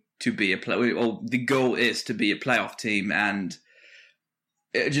going to be the goal is to be a playoff team. And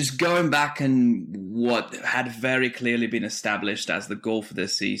just going back and what had very clearly been established as the goal for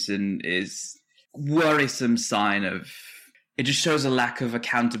this season is worrisome sign of, it just shows a lack of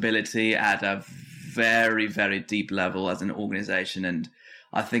accountability at a very, very deep level as an organization. And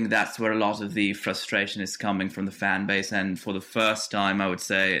I think that's where a lot of the frustration is coming from the fan base. And for the first time, I would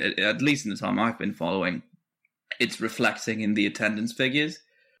say, at least in the time I've been following, it's reflecting in the attendance figures.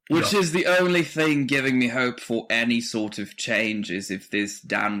 Which is the only thing giving me hope for any sort of change, is if this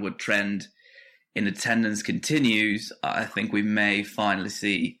downward trend in attendance continues, I think we may finally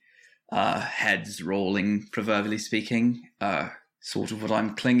see heads rolling, proverbially speaking, sort of what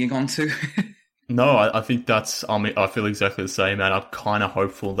I'm clinging on to. No, I think I feel exactly the same, man. I'm kind of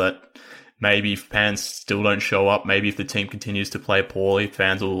hopeful that maybe if fans still don't show up, maybe if the team continues to play poorly,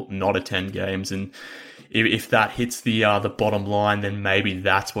 fans will not attend games, and if that hits the bottom line, then maybe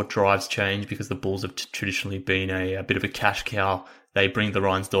that's what drives change, because the Bulls have traditionally been a bit of a cash cow. They bring the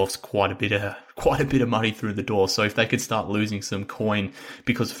Reinsdorfs quite a bit of money through the door. So if they could start losing some coin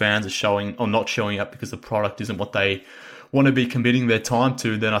because fans are not showing up because the product isn't what they want to be committing their time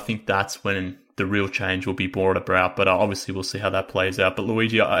to, then I think that's when the real change will be brought about. But obviously we'll see how that plays out. But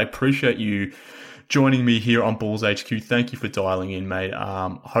Luigi, I appreciate you joining me here on Bulls HQ. Thank you for dialing in, mate.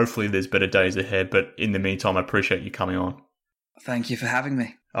 Hopefully there's better days ahead, but in the meantime, I appreciate you coming on. Thank you for having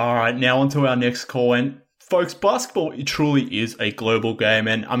me. All right, now on to our next call. And folks, basketball, it truly is a global game.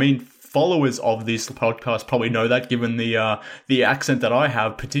 And I mean, followers of this podcast probably know that, given the accent that I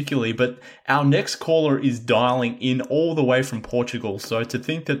have particularly. But our next caller is dialing in all the way from Portugal. So to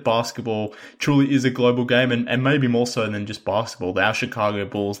think that basketball truly is a global game, and maybe more so than just basketball, our Chicago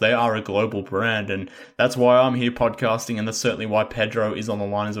Bulls, they are a global brand. And that's why I'm here podcasting, and that's certainly why Pedro is on the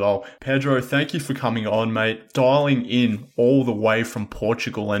line as well. Pedro, thank you for coming on, mate. Dialing in all the way from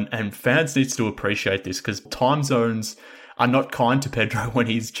Portugal, and fans need to appreciate this, because time zones are not kind to Pedro when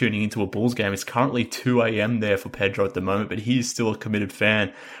he's tuning into a Bulls game. It's currently 2 a.m. there for Pedro at the moment, but he's still a committed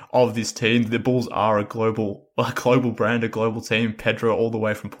fan of this team. The Bulls are a global brand, a global team. Pedro all the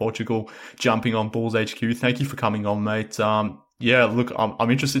way from Portugal, jumping on Bulls HQ. Thank you for coming on, mate. Look,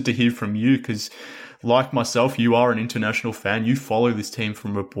 I'm interested to hear from you, because like myself, you are an international fan. You follow this team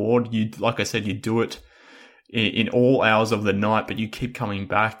from abroad. Like I said, you do it in all hours of the night, but you keep coming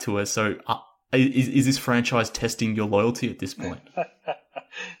back to it. So is this franchise testing your loyalty at this point?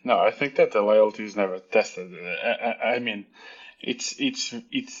 No, I think that the loyalty is never tested. I mean, it's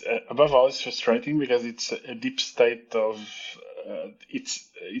above all, it's frustrating because it's a deep state of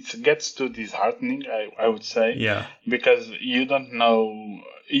it gets to disheartening, I would say. Yeah. Because you don't know.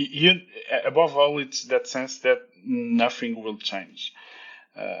 Above all, it's that sense that nothing will change.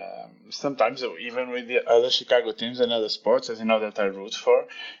 Sometimes even with the other Chicago teams and other sports, as you know, that I root for,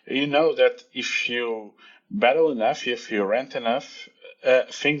 you know that if you battle enough, if you rant enough,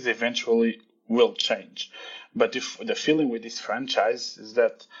 things eventually will change. But if the feeling with this franchise is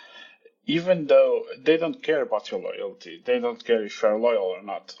that even though they don't care about your loyalty, they don't care if you're loyal or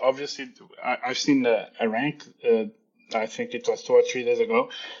not. Obviously, I've seen a rank, I think it was 2 or 3 days ago,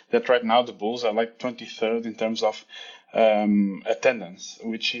 that right now the Bulls are like 23rd in terms of attendance,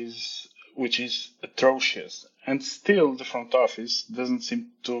 which is atrocious, and still the front office doesn't seem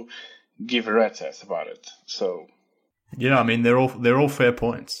to give a rat's ass about it. So yeah, I mean, they're all fair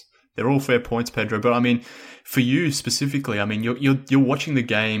points. They're all fair points, Pedro. But I mean, for you specifically, I mean, you're watching the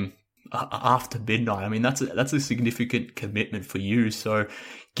game after midnight. I mean, that's a significant commitment for you. So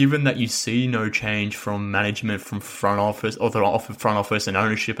given that you see no change from management, from front office, or the front office and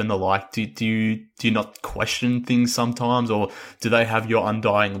ownership and the like, do you not question things sometimes, or do they have your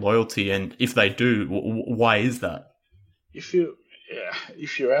undying loyalty? And if they do, why is that? If you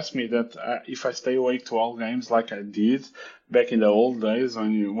ask me that, if I stay awake to all games like I did back in the old days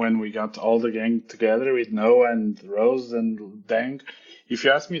when we got all the gang together with Noah and Rose and Dang, if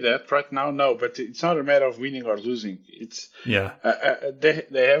you ask me that right now, no. But it's not a matter of winning or losing. It's they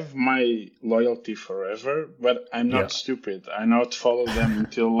have my loyalty forever, but I'm not stupid. I not follow them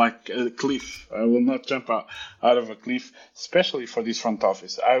until like a cliff. I will not jump out of a cliff, especially for this front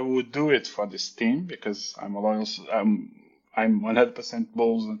office. I would do it for this team because I'm a loyal. I'm 100%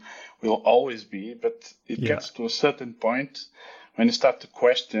 Bulls and will always be. But it gets to a certain point when you start to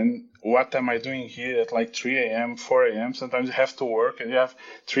question, what am I doing here at like 3 a.m., 4 a.m.? Sometimes you have to work and you have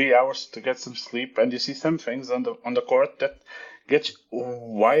 3 hours to get some sleep, and you see some things on the court that get you,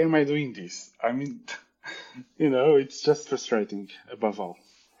 why am I doing this? I mean, it's just frustrating above all.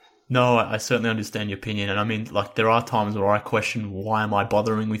 No, I certainly understand your opinion. And I mean, like, there are times where I question, why am I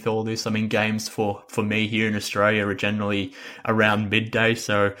bothering with all this? I mean, games for me here in Australia are generally around midday.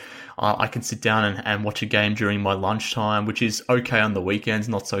 So I can sit down and watch a game during my lunchtime, which is okay on the weekends,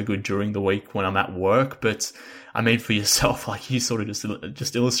 not so good during the week when I'm at work. But I mean, for yourself, like you sort of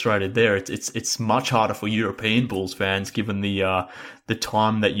just illustrated there, it's much harder for European Bulls fans, given the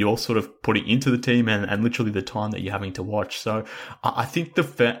time that you're sort of putting into the team and literally the time that you're having to watch. So I think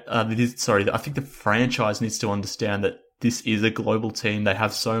I think the franchise needs to understand that this is a global team. They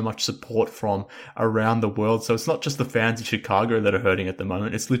have so much support from around the world. So it's not just the fans in Chicago that are hurting at the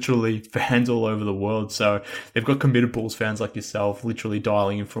moment. It's literally fans all over the world. So they've got committed Bulls fans like yourself literally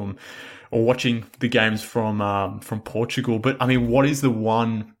dialing in from or watching the games from Portugal. But I mean, what is the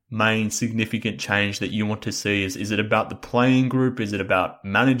one main significant change that you want to see? Is it about the playing group? Is it about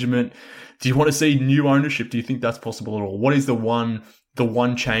management? Do you want to see new ownership? Do you think that's possible at all? What is the one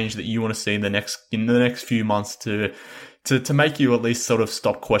change that you want to see in the next few months to make you at least sort of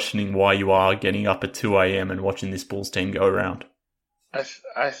stop questioning why you are getting up at 2 a.m. and watching this Bulls team go around?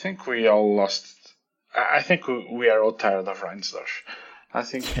 I think we all lost. I think we are all tired of Reinsdorf. I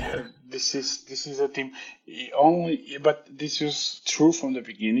think this is a team but this is true from the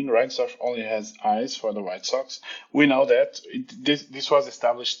beginning. Reinsdorf only has eyes for the White Sox. We know that this was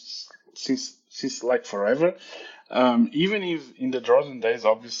established since like forever. Even if in the Jordan days,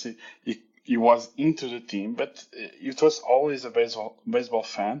 obviously he was into the team, but it was always a baseball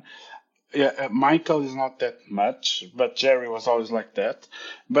fan. Yeah, Michael is not that much, but Jerry was always like that.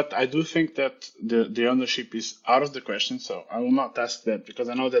 But I do think that the ownership is out of the question, so I will not ask that because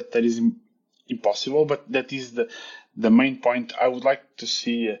I know that is impossible. But that is the main point. I would like to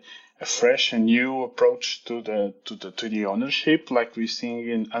see a fresh and new approach to the ownership, like we're seeing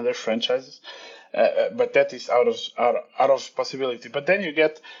in other franchises. But that is out of possibility. But then you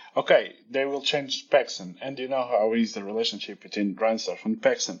get, okay, they will change Paxson, and you know how is the relationship between Reinsdorf and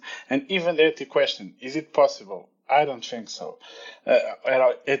Paxson. And even there the question, is it possible? I don't think so.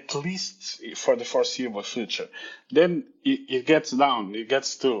 At least for the foreseeable future. Then it gets down. It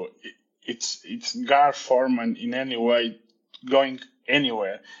gets to it's Gar Foreman in any way going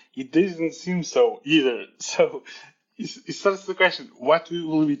anywhere. It doesn't seem so either. So. It starts the question: what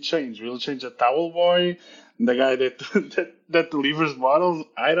will we change? Will we change a towel boy, the guy that delivers bottles?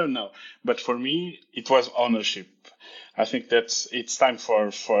 I don't know. But for me, it was ownership. I think it's time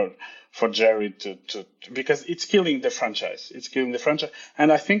for Jerry to because it's killing the franchise. It's killing the franchise,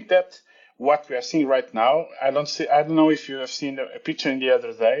 and I think that what we are seeing right now, I don't know if you have seen a picture in the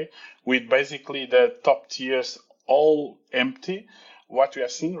other day with basically the top tiers all empty. What we are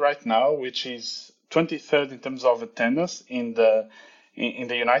seeing right now, which is 23rd in terms of attendance in the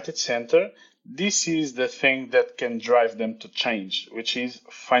United Center. This is the thing that can drive them to change, which is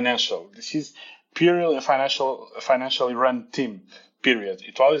financial. This is purely a financially run team. Period.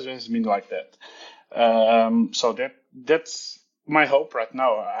 It always has been like that. So that's my hope right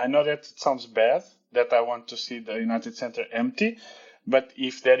now. I know that it sounds bad that I want to see the United Center empty, but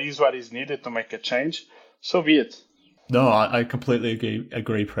if that is what is needed to make a change, so be it. No, I completely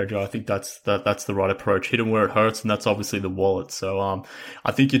agree, Pedro. I think that's the right approach. Hit them where it hurts, and that's obviously the wallet. So,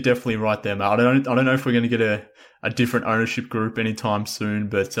 I think you're definitely right there, Matt. I don't know if we're going to get a different ownership group anytime soon,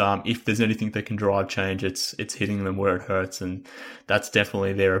 but if there's anything that can drive change, it's hitting them where it hurts, and that's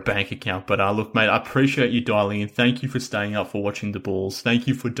definitely their bank account. But look, mate, I appreciate you dialing in. Thank you for staying up for watching the Bulls. Thank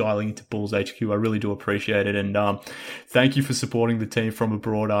you for dialing into Bulls HQ. I really do appreciate it, and thank you for supporting the team from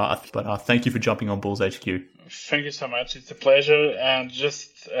abroad. But thank you for jumping on Bulls HQ. Thank you so much. It's a pleasure. And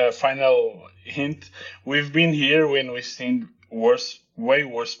just a final hint: we've been here when we've seen way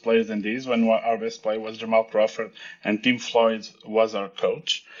worse players than this, when our best player was Jamal Crawford and Tim Floyd was our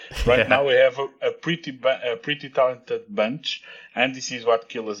coach. Right now we have a pretty talented bunch, and this is what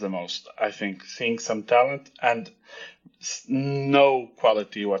kills us the most, I think, seeing some talent and no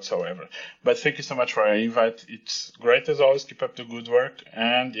quality whatsoever. But thank you so much for our invite. It's great as always. Keep up the good work,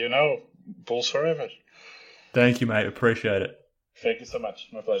 and Bulls forever. Thank you, mate. Appreciate it. Thank you so much.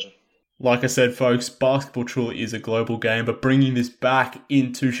 My pleasure. Like I said, folks, basketball truly is a global game, but bringing this back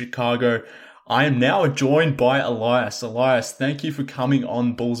into Chicago, I am now joined by Elias. Elias, thank you for coming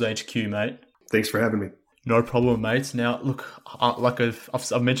on Bulls HQ, mate. Thanks for having me. No problem, mates. Now, look, like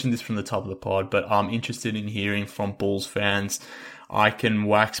I've mentioned this from the top of the pod, but I'm interested in hearing from Bulls fans. I can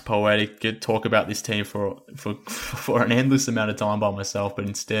wax poetic, talk about this team for an endless amount of time by myself, but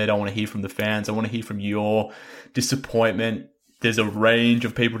instead I want to hear from the fans. I want to hear from your disappointment. There's a range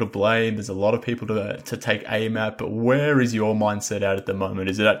of people to blame. There's a lot of people to take aim at, but where is your mindset at the moment?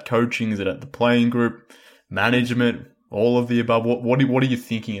 Is it at coaching? Is it at the playing group, management, all of the above? What are you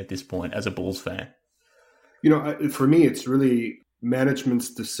thinking at this point as a Bulls fan? For me, it's really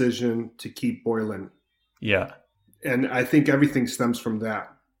management's decision to keep Boylen. Yeah. And I think everything stems from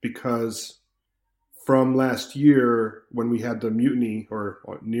that, because from last year when we had the mutiny or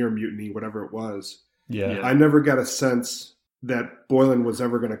near mutiny, whatever it was, I never got a sense that Boylen was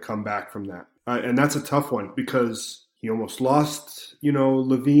ever going to come back from that. And that's a tough one, because he almost lost,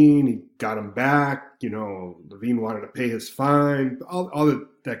 Levine. He got him back. Levine wanted to pay his fine, all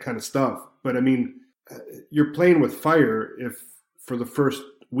that kind of stuff. But I mean, you're playing with fire if for the first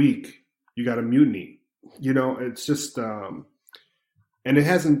week you got a mutiny. It's just, and it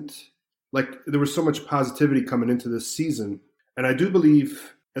hasn't, there was so much positivity coming into this season. And I do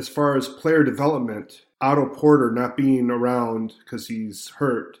believe, as far as player development, Otto Porter not being around because he's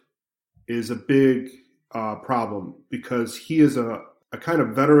hurt is a big problem, because he is a kind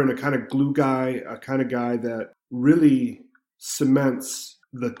of veteran, a kind of glue guy, a kind of guy that really cements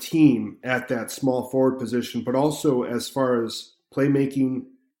the team at that small forward position. But also, as far as playmaking,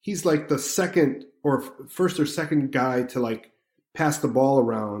 he's like the second or first or second guy to pass the ball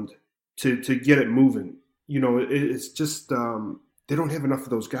around to get it moving. It's just they don't have enough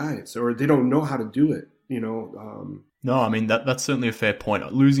of those guys, or they don't know how to do it. No, I mean, that's certainly a fair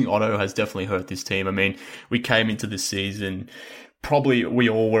point. Losing Otto has definitely hurt this team. I mean, we came into this season, probably we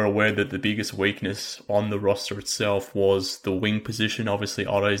all were aware that the biggest weakness on the roster itself was the wing position. Obviously,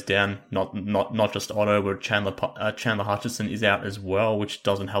 Otto's down, not just Otto, but Chandler Hutchison is out as well, which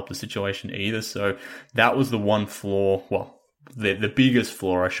doesn't help the situation either. So that was the one flaw, the biggest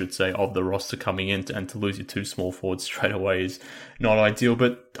flaw, I should say, of the roster coming in, and to lose your two small forwards straight away is not ideal.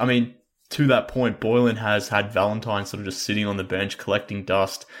 But, I mean, to that point, Boylen has had Valentine sort of just sitting on the bench collecting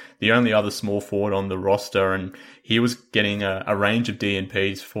dust, the only other small forward on the roster, and he was getting a range of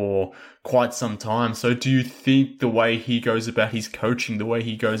DNPs for quite some time. So do you think the way he goes about his coaching, the way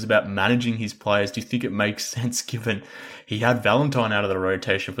he goes about managing his players, do you think it makes sense, given he had Valentine out of the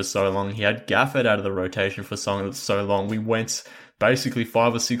rotation for so long, he had Gafford out of the rotation for so long, we went basically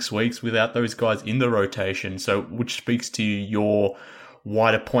 5 or 6 weeks without those guys in the rotation, so which speaks to your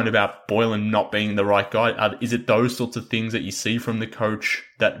wider point about Boylen not being the right guy? Is it those sorts of things that you see from the coach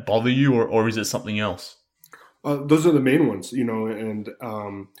that bother you, or is it something else? Those are the main ones, and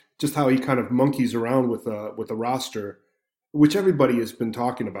just how he kind of monkeys around with a roster, which everybody has been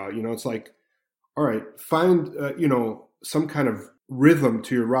talking about. It's like, all right, find some kind of rhythm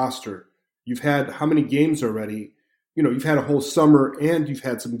to your roster. You've had how many games already? You've had a whole summer, and you've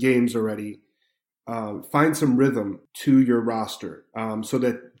had some games already. Find some rhythm to your roster, so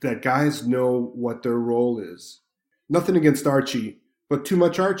that guys know what their role is. Nothing against Archie, but too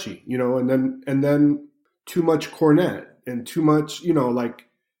much Archie, and then too much Cornette, and too much,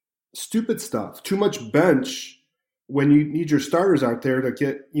 stupid stuff. Too much bench when you need your starters out there to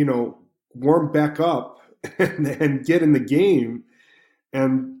get, warm back up and get in the game.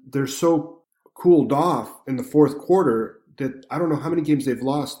 And they're so cooled off in the fourth quarter that I don't know how many games they've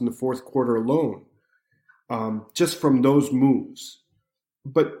lost in the fourth quarter alone. Just from those moves.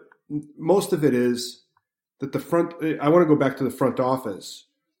 But most of it is that I want to go back to the front office,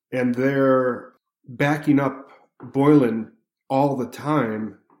 and they're backing up Boylen all the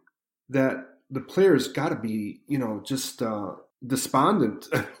time, that the players got to be, just despondent.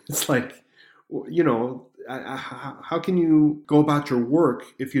 It's like, how can you go about your work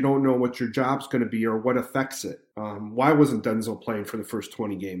if you don't know what your job's going to be or what affects it? Why wasn't Denzel playing for the first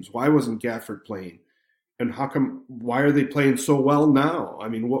 20 games? Why wasn't Gafford playing? And why are they playing so well now? I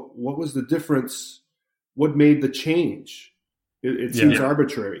mean, what was the difference? What made the change? It seems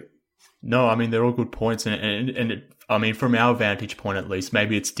arbitrary. No, I mean, they're all good points. And I mean, from our vantage point, at least,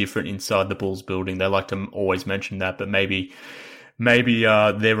 maybe it's different inside the Bulls building. They like to always mention that, but maybe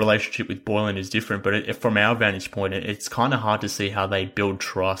their relationship with Boylen is different. But from our vantage point, it's kind of hard to see how they build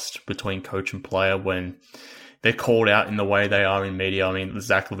trust between coach and player when they're called out in the way they are in media. I mean,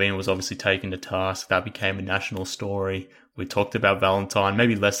 Zach LaVine was obviously taken to task. That became a national story. We talked about Valentine,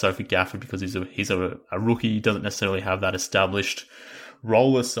 maybe less so for Gafford because he's a rookie. He doesn't necessarily have that established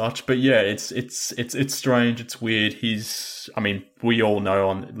role as such. But yeah, it's strange. It's weird. We all know,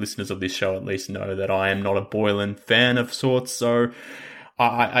 on listeners of this show at least know that I am not a Boylen fan of sorts. So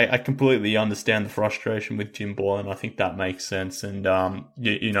I completely understand the frustration with Jim Boylan. I think that makes sense. And,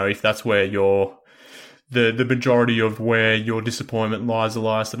 you know, if that's where the majority of where your disappointment lies,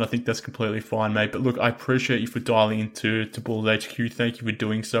 Elias, and I think that's completely fine, mate. But look, I appreciate you for dialing into Bulls HQ. Thank you for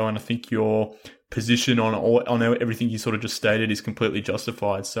doing so. And I think your position on everything you sort of just stated is completely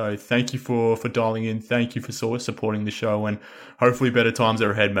justified. So thank you for dialing in. Thank you for sort of supporting the show, and hopefully better times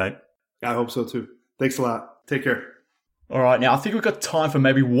are ahead, mate. I hope so too. Thanks a lot. Take care. All right, now I think we've got time for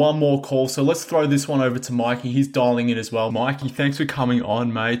maybe one more call, so let's throw this one over to Mikey. He's dialing in as well. Mikey, thanks for coming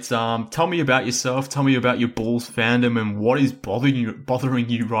on, mate. Tell me about yourself. Tell me about your Bulls fandom and what is bothering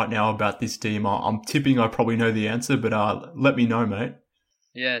you right now about this team. I'm tipping I probably know the answer, but let me know, mate.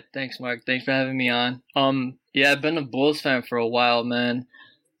 Yeah, thanks, Mark. Thanks for having me on. Yeah, I've been a Bulls fan for a while, man.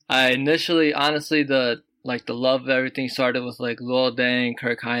 I initially, honestly, the love of everything started with like Luol Deng,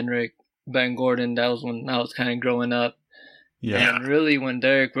 Kirk Heinrich, Ben Gordon. That was when I was kind of growing up. Yeah. And really, when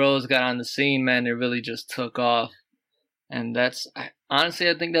Derrick Rose got on the scene, man, it really just took off. And honestly,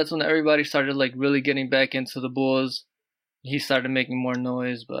 I think that's when everybody started like really getting back into the Bulls. He started making more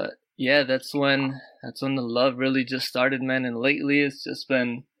noise, but yeah, that's when the love really just started, man. And lately, it's just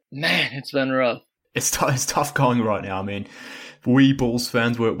been, man, it's been rough. It's tough going right now. I mean, we Bulls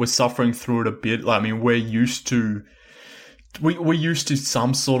fans, we're suffering through it a bit. I mean, we're used to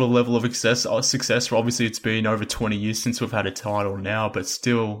some sort of level of success. Obviously, it's been over 20 years since we've had a title now, but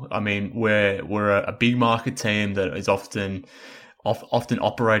still, I mean, we're a big market team that is often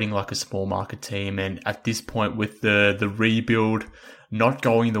operating like a small market team. And at this point, with the rebuild not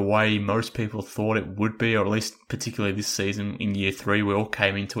going the way most people thought it would be, or at least particularly this season in year 3, we all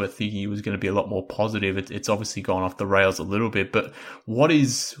came into it thinking it was going to be a lot more positive. It's obviously gone off the rails a little bit, but what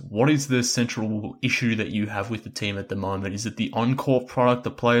is the central issue that you have with the team at the moment? Is it the on-court product, the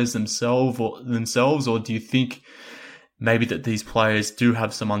players themselves, or do you think maybe that these players do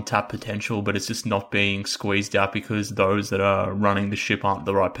have some untapped potential, but it's just not being squeezed out because those that are running the ship aren't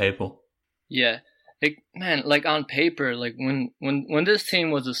the right people? Yeah. Man, like on paper, like when this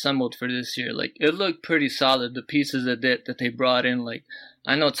team was assembled for this year, like it looked pretty solid. The pieces that they brought in, like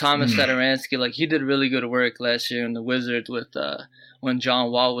I know Thomas Satoransky, like he did really good work last year in the Wizards with when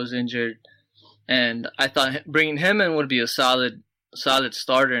John Wall was injured, and I thought bringing him in would be a solid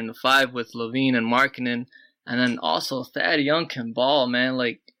starter in the 5 with Levine and Markkanen, and then also Thad Young can ball, man.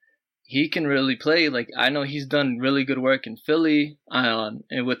 Like he can really play. Like I know he's done really good work in Philly and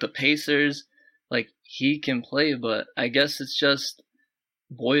with the Pacers. Like, he can play, but I guess it's just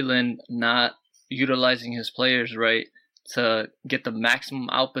Boylan not utilizing his players right to get the maximum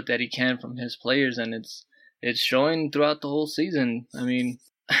output that he can from his players, and it's showing throughout the whole season. I mean,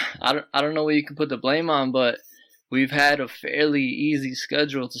 I don't know what you can put the blame on, but we've had a fairly easy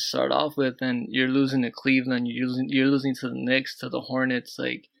schedule to start off with, and you're losing to Cleveland, you're losing to the Knicks, to the Hornets.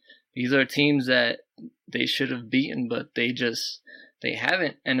 Like, these are teams that they should have beaten, but they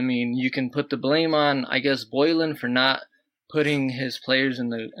haven't. And I mean, you can put the blame on, I guess, Boylan for not putting his players in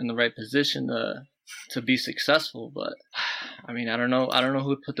the right position to be successful. But I mean, I don't know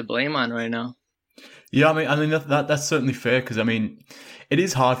who to put the blame on right now. Yeah, I mean that's certainly fair, because I mean, it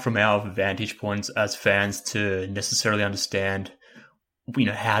is hard from our vantage points as fans to necessarily understand, you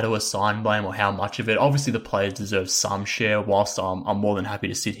know, how to assign blame or how much of it. Obviously, the players deserve some share, whilst I'm more than happy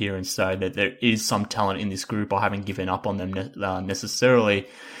to sit here and say that there is some talent in this group. I haven't given up on them necessarily.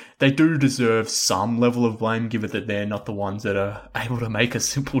 They do deserve some level of blame, given that they're not the ones that are able to make a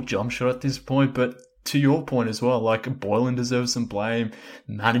simple jump shot at this point. But to your point as well, like Boylan deserves some blame,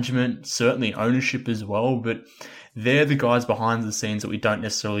 management, certainly ownership as well, but they're the guys behind the scenes that we don't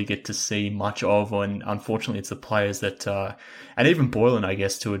necessarily get to see much of, and unfortunately it's the players that, and even Boylan, I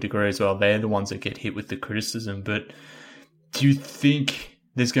guess, to a degree as well, they're the ones that get hit with the criticism. But do you think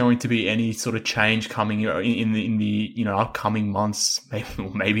there's going to be any sort of change coming in the you know, upcoming months,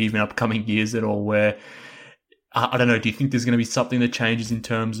 maybe even upcoming years at all, where, I don't know, do you think there's going to be something that changes in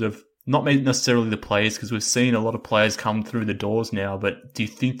terms of not necessarily the players, because we've seen a lot of players come through the doors now, but do you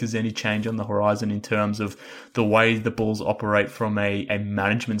think there's any change on the horizon in terms of the way the Bulls operate from a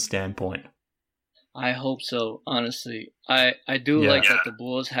management standpoint? I hope so, honestly. I do like that the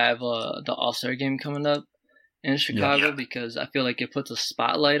Bulls have the All-Star game coming up in Chicago, because I feel like it puts a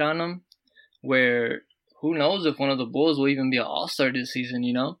spotlight on them, where who knows if one of the Bulls will even be an All-Star this season,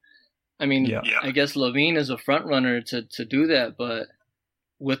 you know? I mean, I guess Levine is a front runner to do that, but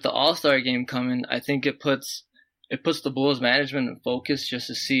with the All-Star game coming, I think it puts the Bulls management in focus just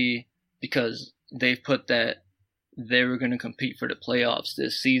to see, because they've put that they were going to compete for the playoffs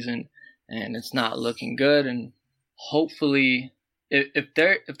this season, and it's not looking good. And hopefully, if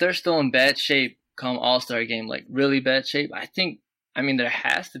they're still in bad shape come All-Star game, like really bad shape, I think I mean, there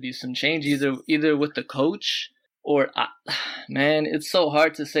has to be some change either with the coach or, man, it's so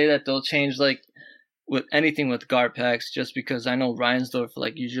hard to say that they'll change like with anything with Garpax, just because I know Reinsdorf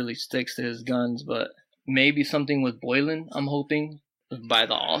like usually sticks to his guns, but maybe something with Boylan, I'm hoping, by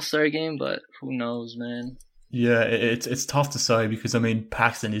the All-Star game, but who knows, man. Yeah, it's tough to say because, I mean,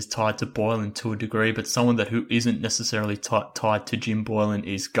 Paxton is tied to Boylan to a degree, but someone who isn't necessarily tied to Jim Boylan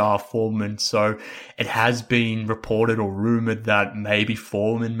is Gar Foreman. So it has been reported or rumored that maybe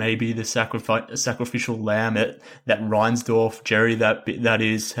Foreman may be the sacrificial lamb, that Reinsdorf, Jerry that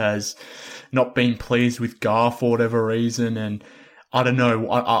is, has not been pleased with Gar for whatever reason. And I don't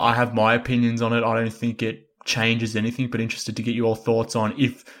know, I have my opinions on it. I don't think it changes anything, but interested to get your thoughts on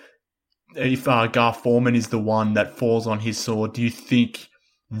if Gar Foreman is the one that falls on his sword. Do you think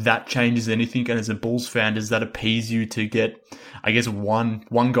that changes anything? And as a Bulls fan, does that appease you to get, I guess, one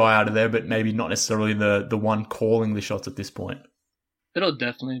guy out of there, but maybe not necessarily the one calling the shots at this point? It'll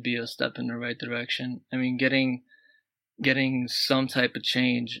definitely be a step in the right direction. I mean, getting some type of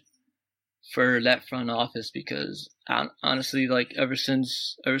change for that front office, because honestly, like ever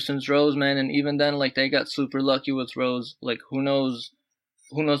since Rose, man, and even then, like they got super lucky with Rose. Like who knows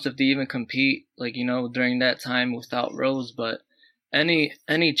if they even compete, like, you know, during that time without Rose. But any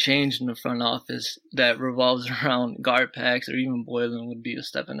change in the front office that revolves around Garpax or even Boylan would be a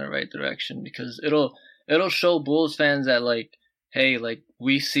step in the right direction, because it'll show Bulls fans that, like, hey, like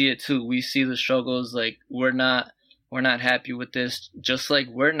we see it too. We see the struggles. Like we're not happy with this. Just like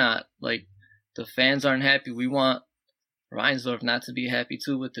we're not, like the fans aren't happy. We want Reinsdorf not to be happy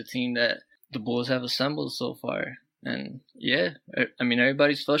too with the team that the Bulls have assembled so far. And yeah, I mean,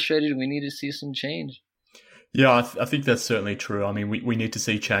 everybody's frustrated. We need to see some change. Yeah, I think that's certainly true. I mean, we need to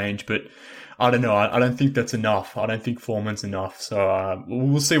see change, but I don't know. I don't think that's enough. I don't think Foreman's enough. So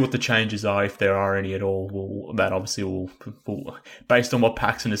we'll see what the changes are, if there are any at all. That obviously will, based on what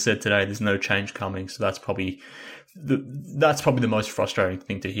Paxton has said today, there's no change coming. So that's probably the most frustrating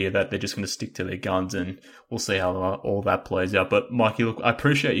thing to hear, that they're just going to stick to their guns, and we'll see how all that plays out. But Mikey, look, I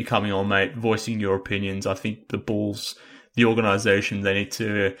appreciate you coming on, mate, voicing your opinions. I think the Bulls, the organization, they need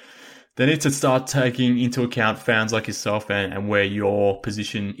to start taking into account fans like yourself and where your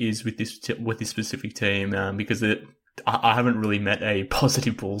position is with this specific team, because I haven't really met a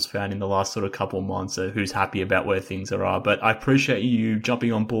positive Bulls fan in the last sort of couple of months who's happy about where things are. But I appreciate you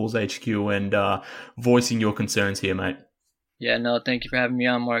jumping on Bulls HQ and voicing your concerns here, mate. Yeah, no, thank you for having me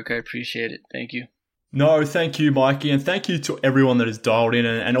on, Mark. I appreciate it. Thank you. No, thank you, Mikey, and thank you to everyone that has dialed in,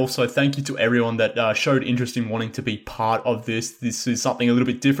 and also thank you to everyone that showed interest in wanting to be part of this. This is something a little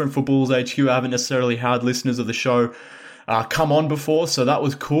bit different for Bulls HQ. I haven't necessarily had listeners of the show come on before, so that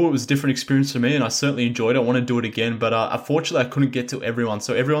was cool. It was a different experience for me, and I certainly enjoyed it. I want to do it again, but unfortunately I couldn't get to everyone.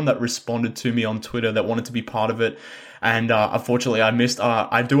 So everyone that responded to me on Twitter that wanted to be part of it, and unfortunately I missed.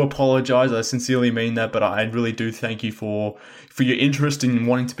 I do apologize. I sincerely mean that, but I really do thank you for your interest in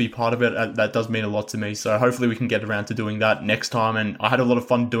wanting to be part of it. That does mean a lot to me. So hopefully we can get around to doing that next time. And I had a lot of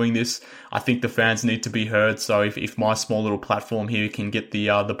fun doing this. I think the fans need to be heard. So if my small little platform here can get the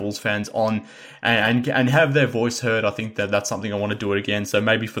Bulls fans on and have their voice heard, I think that's something I want to do it again. So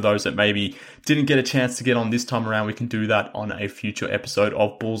maybe for those that maybe didn't get a chance to get on this time around, we can do that on a future episode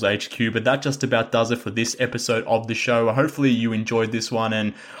of Bulls HQ. But that just about does it for this episode of the show. Hopefully you enjoyed this one,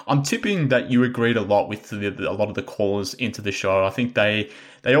 and I'm tipping that you agreed a lot with a lot of the callers into the show. I think they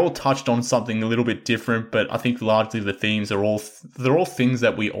all touched on something a little bit different, but I think largely the themes they're all things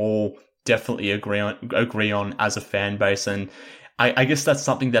that we all definitely agree on as a fan base. And I guess that's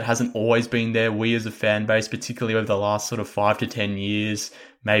something that hasn't always been there. We as a fan base, particularly over the last sort of 5 to 10 years,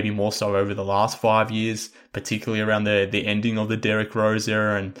 maybe more so over the last 5 years, particularly around the ending of the Derrick Rose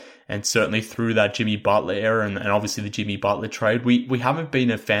era and certainly through that Jimmy Butler era and obviously the Jimmy Butler trade, we haven't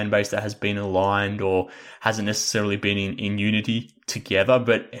been a fan base that has been aligned or hasn't necessarily been in unity together.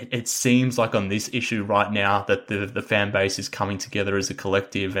 But it seems like on this issue right now that the fan base is coming together as a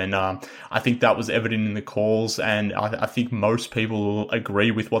collective, and I think that was evident in the calls, and I think most people will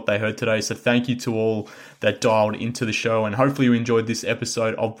agree with what they heard today. So thank you to all that dialed into the show, and hopefully you enjoyed this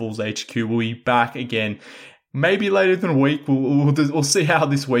episode of Bulls HQ. We'll be back again maybe later than a week. We'll see how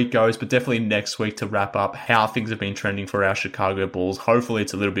this week goes, but definitely next week to wrap up how things have been trending for our Chicago Bulls. Hopefully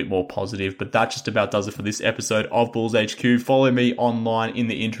it's a little bit more positive, but that just about does it for this episode of Bulls HQ. Follow me online in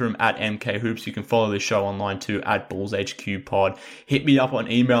the interim at MK Hoops. You can follow the show online too at Bulls HQ Pod. Hit me up on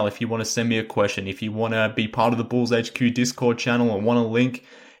email if you want to send me a question. If you want to be part of the Bulls HQ Discord channel and want a link,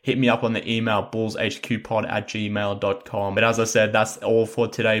 hit me up on the email bullshqpod@gmail.com. But as I said, that's all for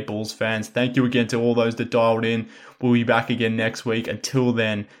today, Bulls fans. Thank you again to all those that dialed in. We'll be back again next week. Until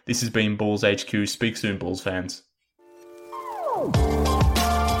then, this has been Bulls HQ. Speak soon, Bulls fans.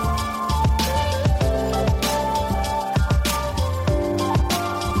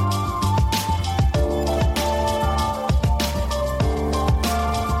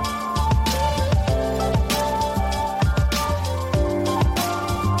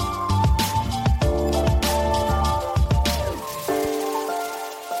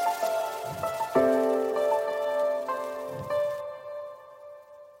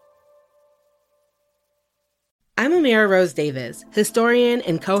 I'm Amira Rose Davis, historian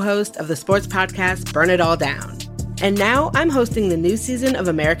and co-host of the sports podcast Burn It All Down. And now I'm hosting the new season of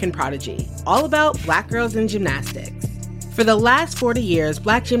American Prodigy, all about Black girls in gymnastics. For the last 40 years,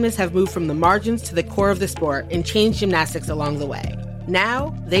 Black gymnasts have moved from the margins to the core of the sport and changed gymnastics along the way.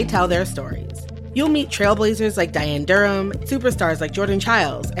 Now, they tell their stories. You'll meet trailblazers like Diane Durham, superstars like Jordan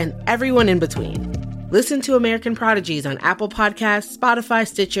Childs, and everyone in between. Listen to American Prodigies on Apple Podcasts, Spotify,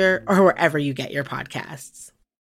 Stitcher, or wherever you get your podcasts.